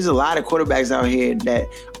better. There's a lot of quarterbacks out here that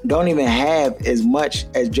don't even have as much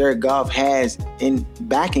as Jared Goff has in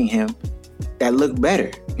backing him that look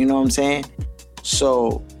better. You know what I'm saying?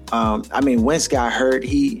 So, Wentz got hurt.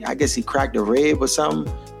 I guess he cracked a rib or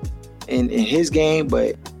something in his game,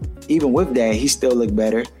 but even with that, he still looked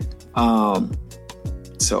better.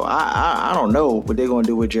 So I don't know what they're going to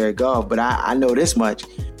do with Jared Goff, but I know this much.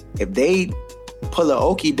 If they pull a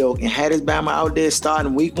okie doke and had his Bama out there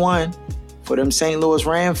starting week 1 for them St. Louis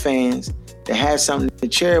Ram fans that have something to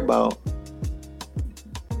cheer about,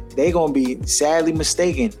 they're going to be sadly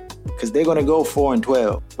mistaken because they're going to go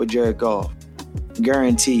 4-12 with Jared Goff.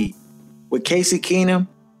 Guaranteed. With Casey Keenum,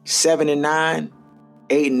 7-9,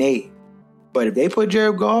 8-8. But if they put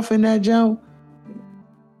Jared Goff in that jump,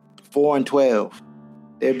 4-12.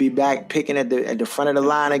 They'll be back picking at the front of the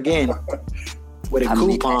line again with a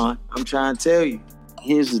coupon. I'm trying to tell you.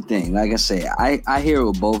 Here's the thing. Like I say, I hear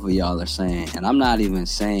what both of y'all are saying, and I'm not even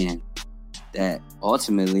saying that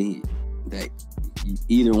ultimately that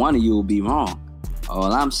either one of you will be wrong.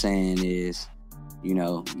 All I'm saying is,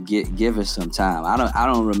 give us some time. I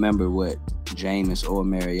don't remember what Jameis or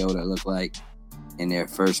Mariota looked like in their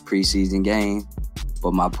first preseason game.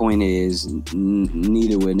 But my point is,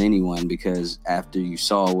 neither would anyone, because after you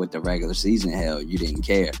saw what the regular season held, you didn't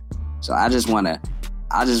care. So I just want to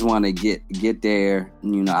get there.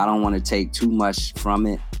 I don't want to take too much from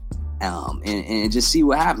it, and just see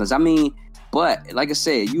what happens. But like I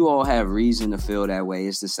said, you all have reason to feel that way.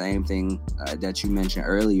 It's the same thing that you mentioned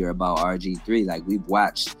earlier about RG3. Like, we've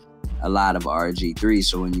watched a lot of RG3,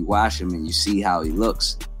 so when you watch him and you see how he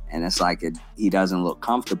looks, and it's like he doesn't look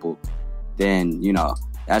comfortable, then,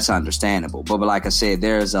 that's understandable. But like I said,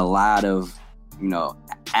 there's a lot of,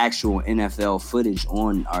 actual NFL footage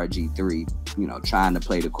on RG3, trying to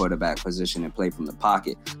play the quarterback position and play from the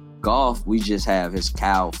pocket. Goff, we just have his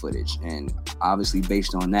Cal footage. And obviously,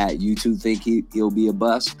 based on that, you two think he'll be a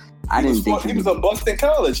bust? I didn't think he was a bust in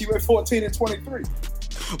college. He went 14-23.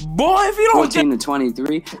 Boy, if you don't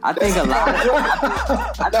 14-23, I think a lot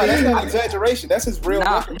of that's not exaggeration. That's his real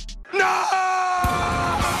record.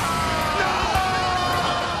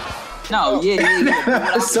 No, yeah.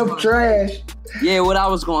 That's some trash. Yeah, what I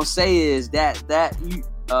was gonna say is that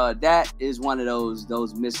is one of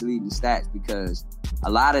those misleading stats, because a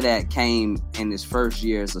lot of that came in his first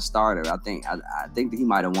year as a starter. I think that he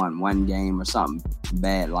might have won one game or something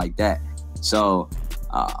bad like that. So,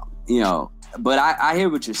 but I hear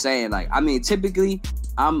what you're saying. Like, typically,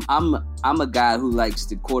 I'm a guy who likes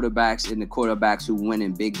the quarterbacks and the quarterbacks who win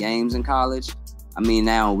in big games in college.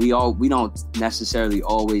 Now we don't necessarily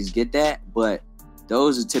always get that, but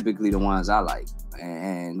those are typically the ones I like.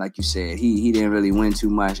 And like you said, he didn't really win too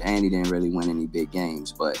much, and he didn't really win any big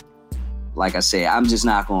games. But like I said, I'm just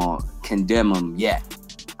not going to condemn him yet.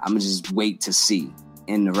 I'm going to just wait to see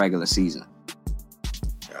in the regular season.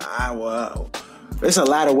 Well, there's a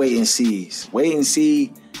lot of wait and sees. Wait and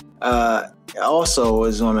see also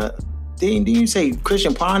is on a... Didn't you say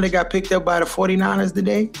Christian Ponder got picked up by the 49ers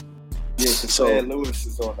today? Yeah, so Lewis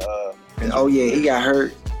is on... oh, yeah, he got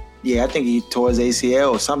hurt. Yeah, I think he tore his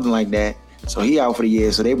ACL or something like that. So he out for the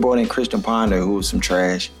year. So they brought in Christian Ponder, who was some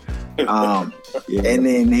trash. Yeah. And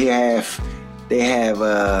then they have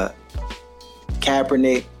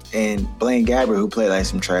Kaepernick and Blaine Gabbert, who play like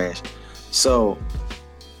some trash. So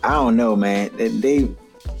I don't know, man.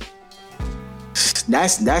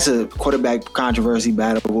 That's a quarterback controversy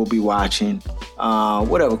battle we'll be watching.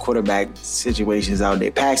 What other quarterback situations out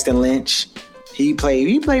there? Paxton Lynch, he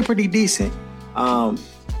played pretty decent.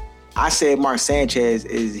 I said Mark Sanchez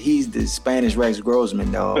he's the Spanish Rex Grossman,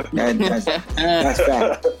 dog. That's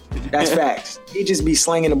fact. That's facts. He just be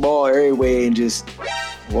slinging the ball everywhere and just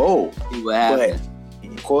whoa. But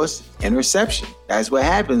of course, interception. That's what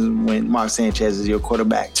happens when Mark Sanchez is your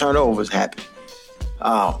quarterback. Turnovers happen.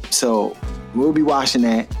 So we'll be watching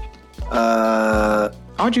that.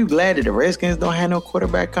 Aren't you glad that the Redskins don't have no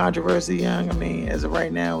quarterback controversy, Young? I mean, as of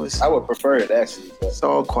right now, I would prefer it, actually. But. It's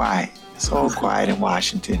all quiet. It's all quiet in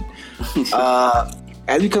Washington.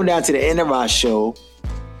 As we come down to the end of our show,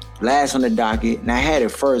 last on the docket, and I had it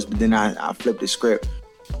first, but then I flipped the script.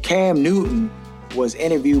 Cam Newton was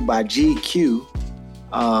interviewed by GQ.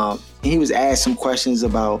 He was asked some questions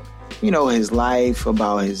about, his life,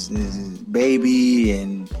 about his baby,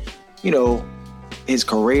 and, his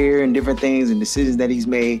career and different things and decisions that he's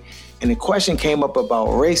made. And the question came up about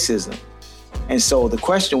racism. And so the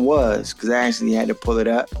question was, because I actually had to pull it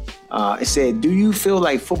up, it said, do you feel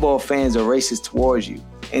like football fans are racist towards you?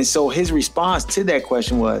 And so his response to that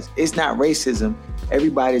question was, it's not racism.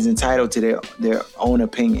 Everybody's entitled to their own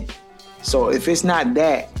opinion. So if it's not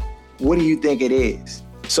that, what do you think it is?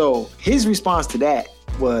 So his response to that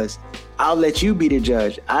was, I'll let you be the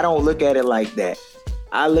judge. I don't look at it like that.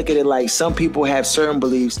 I look at it like some people have certain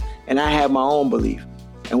beliefs and I have my own belief.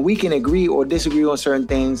 And we can agree or disagree on certain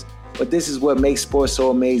things, but this is what makes sports so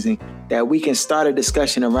amazing, that we can start a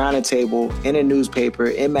discussion around a table, in a newspaper,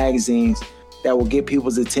 in magazines, that will get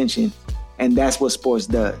people's attention. And that's what sports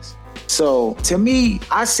does. So to me,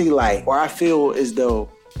 I feel as though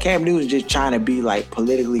Cam Newton's just trying to be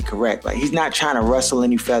politically correct. He's not trying to rustle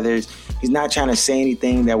any feathers. He's not trying to say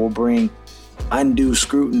anything that will bring undue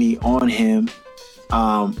scrutiny on him.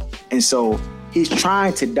 And so he's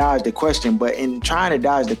trying to dodge the question, but in trying to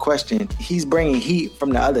dodge the question, he's bringing heat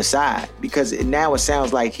from the other side, because now it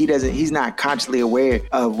sounds like he's not consciously aware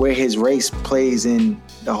of where his race plays in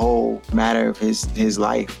the whole matter of his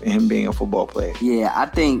life and him being a football player. Yeah, I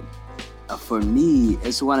think for me,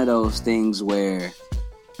 it's one of those things where,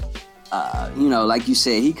 like you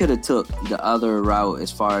said, he could have took the other route as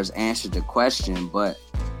far as answered the question, but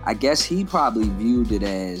I guess he probably viewed it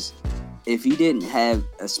as, if he didn't have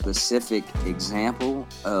a specific example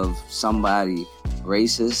of somebody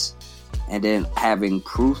racist and then having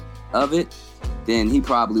proof of it, then he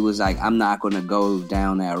probably was like, I'm not going to go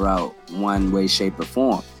down that route one way, shape, or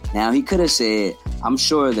form. Now, he could have said, I'm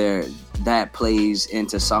sure that plays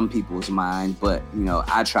into some people's mind, but,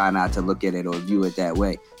 I try not to look at it or view it that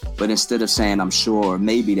way. But instead of saying, I'm sure,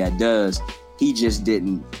 maybe that does, he just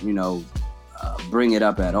didn't, bring it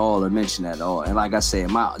up at all or mention it at all. And like I said,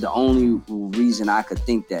 the only reason I could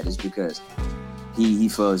think that is because he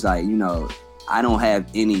feels like, I don't have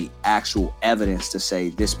any actual evidence to say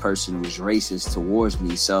this person was racist towards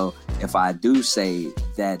me. So if I do say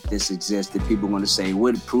that this exists, then people are going to say,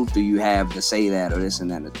 what proof do you have to say that, or this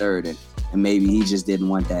and that and the third? And maybe he just didn't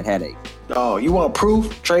want that headache. Oh, you want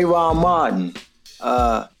proof? Trayvon Martin.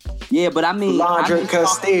 Yeah, but I mean, Laundry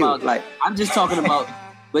Castillo. I'm just talking about.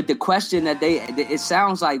 But the question that it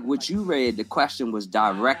sounds like what you read, the question was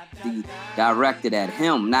directed at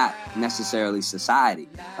him, not necessarily society.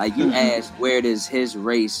 Like you asked, where does his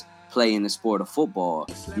race play in the sport of football?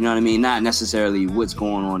 You know what I mean? Not necessarily what's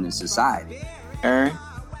going on in society. Aaron?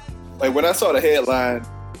 When I saw the headline,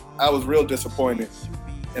 I was real disappointed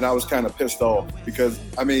and I was kind of pissed off because,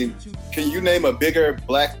 can you name a bigger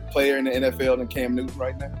black player in the NFL than Cam Newton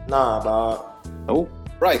right now? Nah, dog. Oh.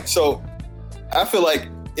 Right. So I feel like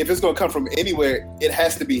if it's going to come from anywhere, it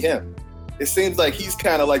has to be him. It seems like he's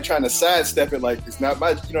kind of trying to sidestep it, it's not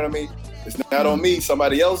my, you know what I mean? It's not on me.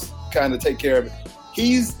 Somebody else kind of take care of it.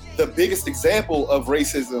 He's the biggest example of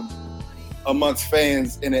racism amongst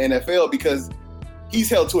fans in the NFL because he's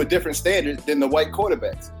held to a different standard than the white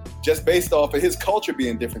quarterbacks, just based off of his culture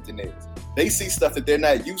being different than theirs. They see stuff that they're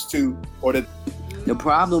not used to, or that. The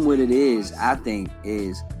problem with it is, I think,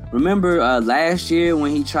 remember last year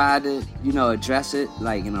when he tried to, address it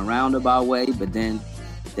in a roundabout way, but then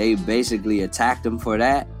they basically attacked him for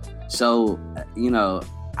that. So,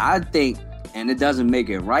 I think, and it doesn't make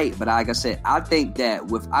it right, but like I said, I think that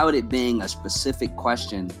without it being a specific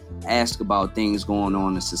question asked about things going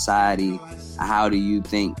on in society, do you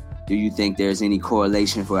think there's any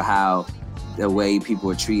correlation for how the way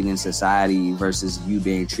people are treated in society versus you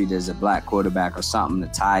being treated as a black quarterback or something to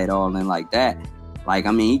tie it all in like that?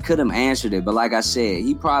 He could have answered it, but like I said,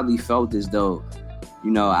 he probably felt as though,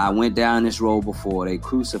 I went down this road before, they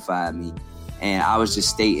crucified me, and I was just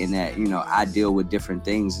stating that, I deal with different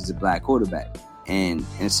things as a black quarterback. And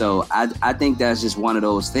so I think that's just one of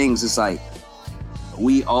those things. It's like,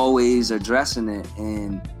 we always addressing it,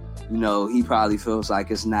 and, he probably feels like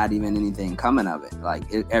it's not even anything coming of it.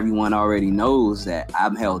 Everyone already knows that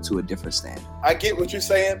I'm held to a different standard. I get what you're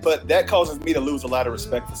saying, but that causes me to lose a lot of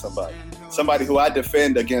respect for somebody who I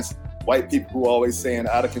defend against white people who are always saying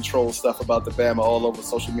out of control stuff about the Bama all over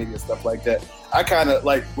social media, stuff like that. I kind of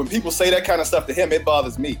when people say that kind of stuff to him, it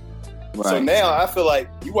bothers me. Right. So now I feel like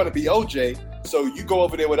you want to be OJ, So you go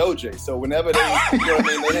over there with OJ. So whenever they, you know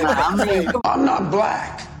what I mean? I'm not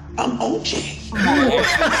black. I'm OJ.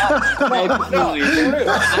 Right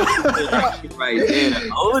there.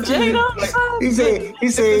 OJ though? He said,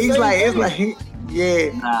 he's like, it's like,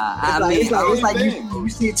 yeah. Nah, it's like you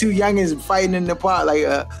see two youngins fighting in the park, like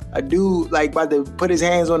a dude like about to put his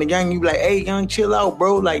hands on the young. You be like, hey, young, chill out,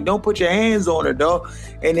 bro. Like, don't put your hands on her, dog.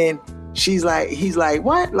 And then he's like,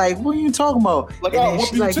 what? Like, what are you talking about? Like, and then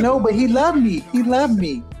she's like, no, but he loved me. He loved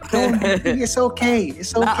me. It's okay.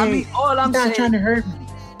 It's okay. Nah, I mean, all I'm He's not saying, trying to hurt me.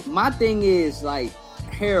 my thing is, like,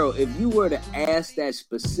 Harold, if you were to ask that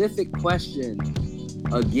specific question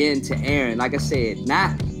again to Aaron, like I said,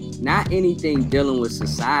 not anything dealing with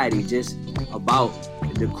society, just about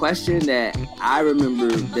the question that I remember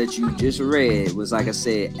that you just read was, like I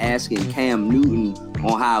said, asking Cam Newton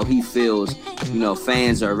on how he feels, you know,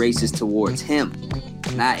 fans are racist towards him,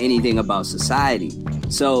 not anything about society.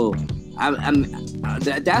 So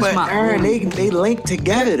that's but my Aaron, they link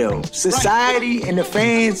together though. Society and the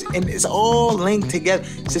fans, and it's all linked together.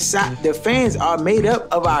 The fans are made up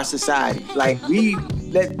of our society. Like the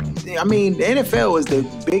NFL is the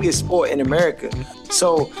biggest sport in America.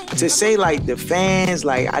 So to say like the fans,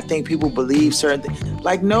 like I think people believe certain things.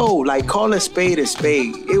 Like no, like call a spade a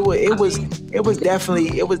spade. It was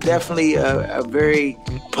definitely a very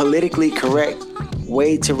politically correct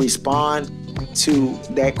way to respond to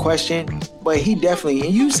that question. But he definitely,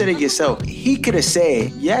 and you said it yourself, he could have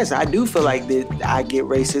said, yes, I do feel like that I get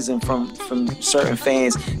racism from certain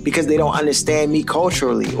fans because they don't understand me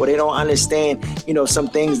culturally, or they don't understand, you know, some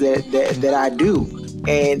things that I do.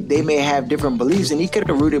 And they may have different beliefs, and he could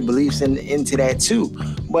have rooted beliefs into that too.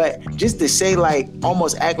 But just to say, like,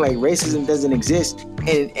 almost act like racism doesn't exist,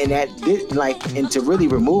 and to really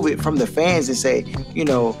remove it from the fans and say, you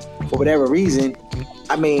know, for whatever reason,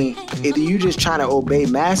 I mean, if you just trying to obey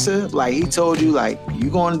Massa, like he told you, like, you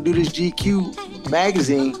going to do this GQ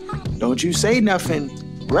magazine, don't you say nothing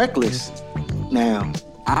reckless. Now,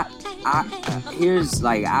 here's,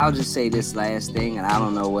 like, I'll just say this last thing, and I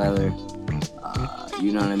don't know whether,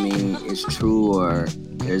 you know what I mean, it's true or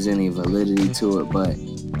there's any validity to it, but,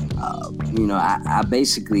 you know,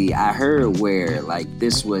 I heard where, like,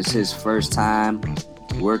 this was his first time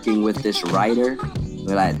working with this writer,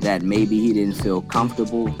 but that maybe he didn't feel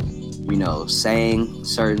comfortable, you know, saying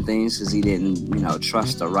certain things because he didn't, you know,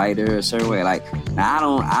 trust the writer a certain way. Like,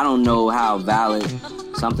 now I don't know how valid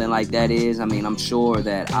something like that is. I mean, I'm sure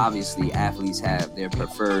that obviously athletes have their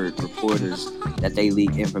preferred reporters that they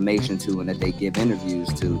leak information to and that they give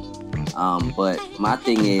interviews to. But my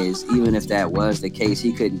thing is, even if that was the case,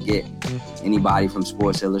 he couldn't get anybody from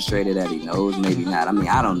Sports Illustrated that he knows. Maybe not. I mean,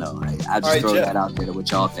 I don't know. I just throw that out there to what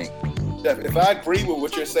y'all think. Jeff, if I agree with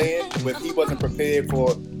what you're saying, but he wasn't prepared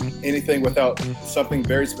for anything without something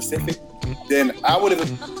very specific, then what would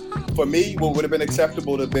have been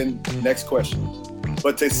acceptable to have been next question.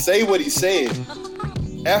 But to say what he said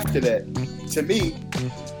after that, to me,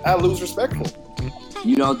 I lose respect for him.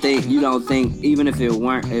 You don't think even if it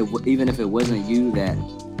wasn't you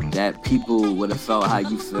that people would have felt how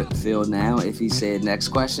you feel now if he said next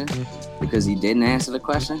question because he didn't answer the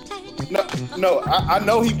question? No, I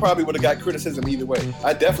know he probably would have got criticism either way.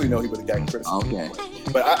 I definitely know he would have gotten criticism. Okay.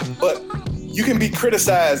 But you can be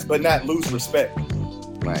criticized but not lose respect.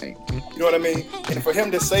 Right. You know what I mean? And for him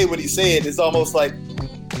to say what he said is almost like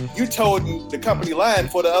you told the company line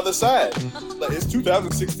for the other side. Like, it's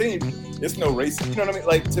 2016. It's no racism. You know what I mean?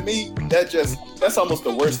 Like, to me, that's almost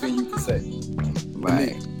the worst thing you can say.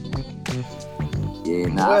 Right. Yeah.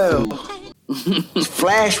 Well,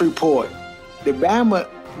 flash report. The Bama.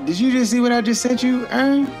 Did you just see what I just sent you,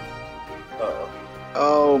 Aaron?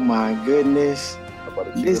 Oh my goodness!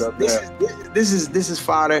 This is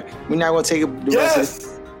fodder. We're not gonna take the rest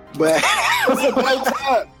of it,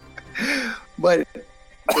 but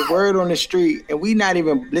the word on the street, and we not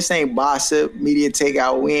even. This ain't gossip, media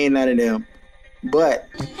takeout. We ain't none of them. But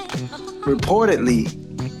reportedly,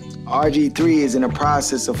 RG3 is in the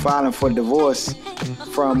process of filing for divorce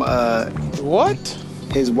from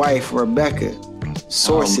his wife Rebecca.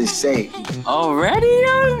 Sources say. Already?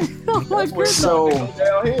 Oh my goodness.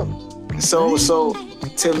 So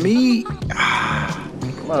to me,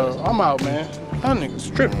 I'm out, man. That nigga's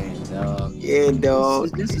tripping. Dog. Yeah,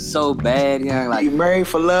 dog. This is so bad, young. Like, do you marry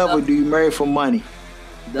for love or do you marry for money?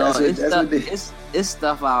 Dog, it's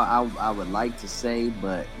stuff I would like to say,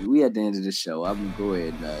 but we at the end of the show. I'm gonna go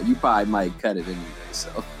ahead. You probably might cut it anyway.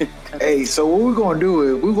 So. Hey, so what we're gonna do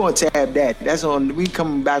is we're gonna tab that. That's on. We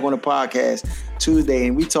coming back on the podcast Tuesday,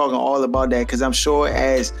 and we talking all about that because I'm sure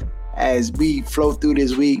as we flow through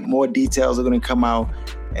this week, more details are gonna come out,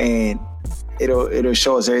 and it'll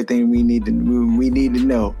show us everything we need to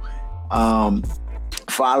know.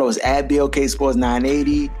 Follow us at BLK Sports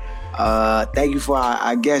 980. Thank you for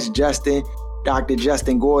our guest Justin, Dr.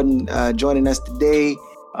 Justin Gordon, joining us today.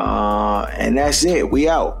 And that's it. We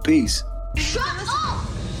out. Peace. Shut up!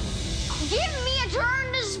 Give me a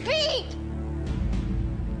turn to speak.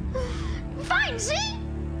 Fine, see?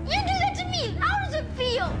 You do that to me. How does it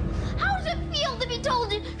feel? How does it feel to be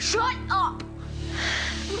told to shut up?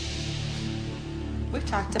 We've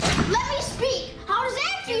talked about it. Let me speak. How does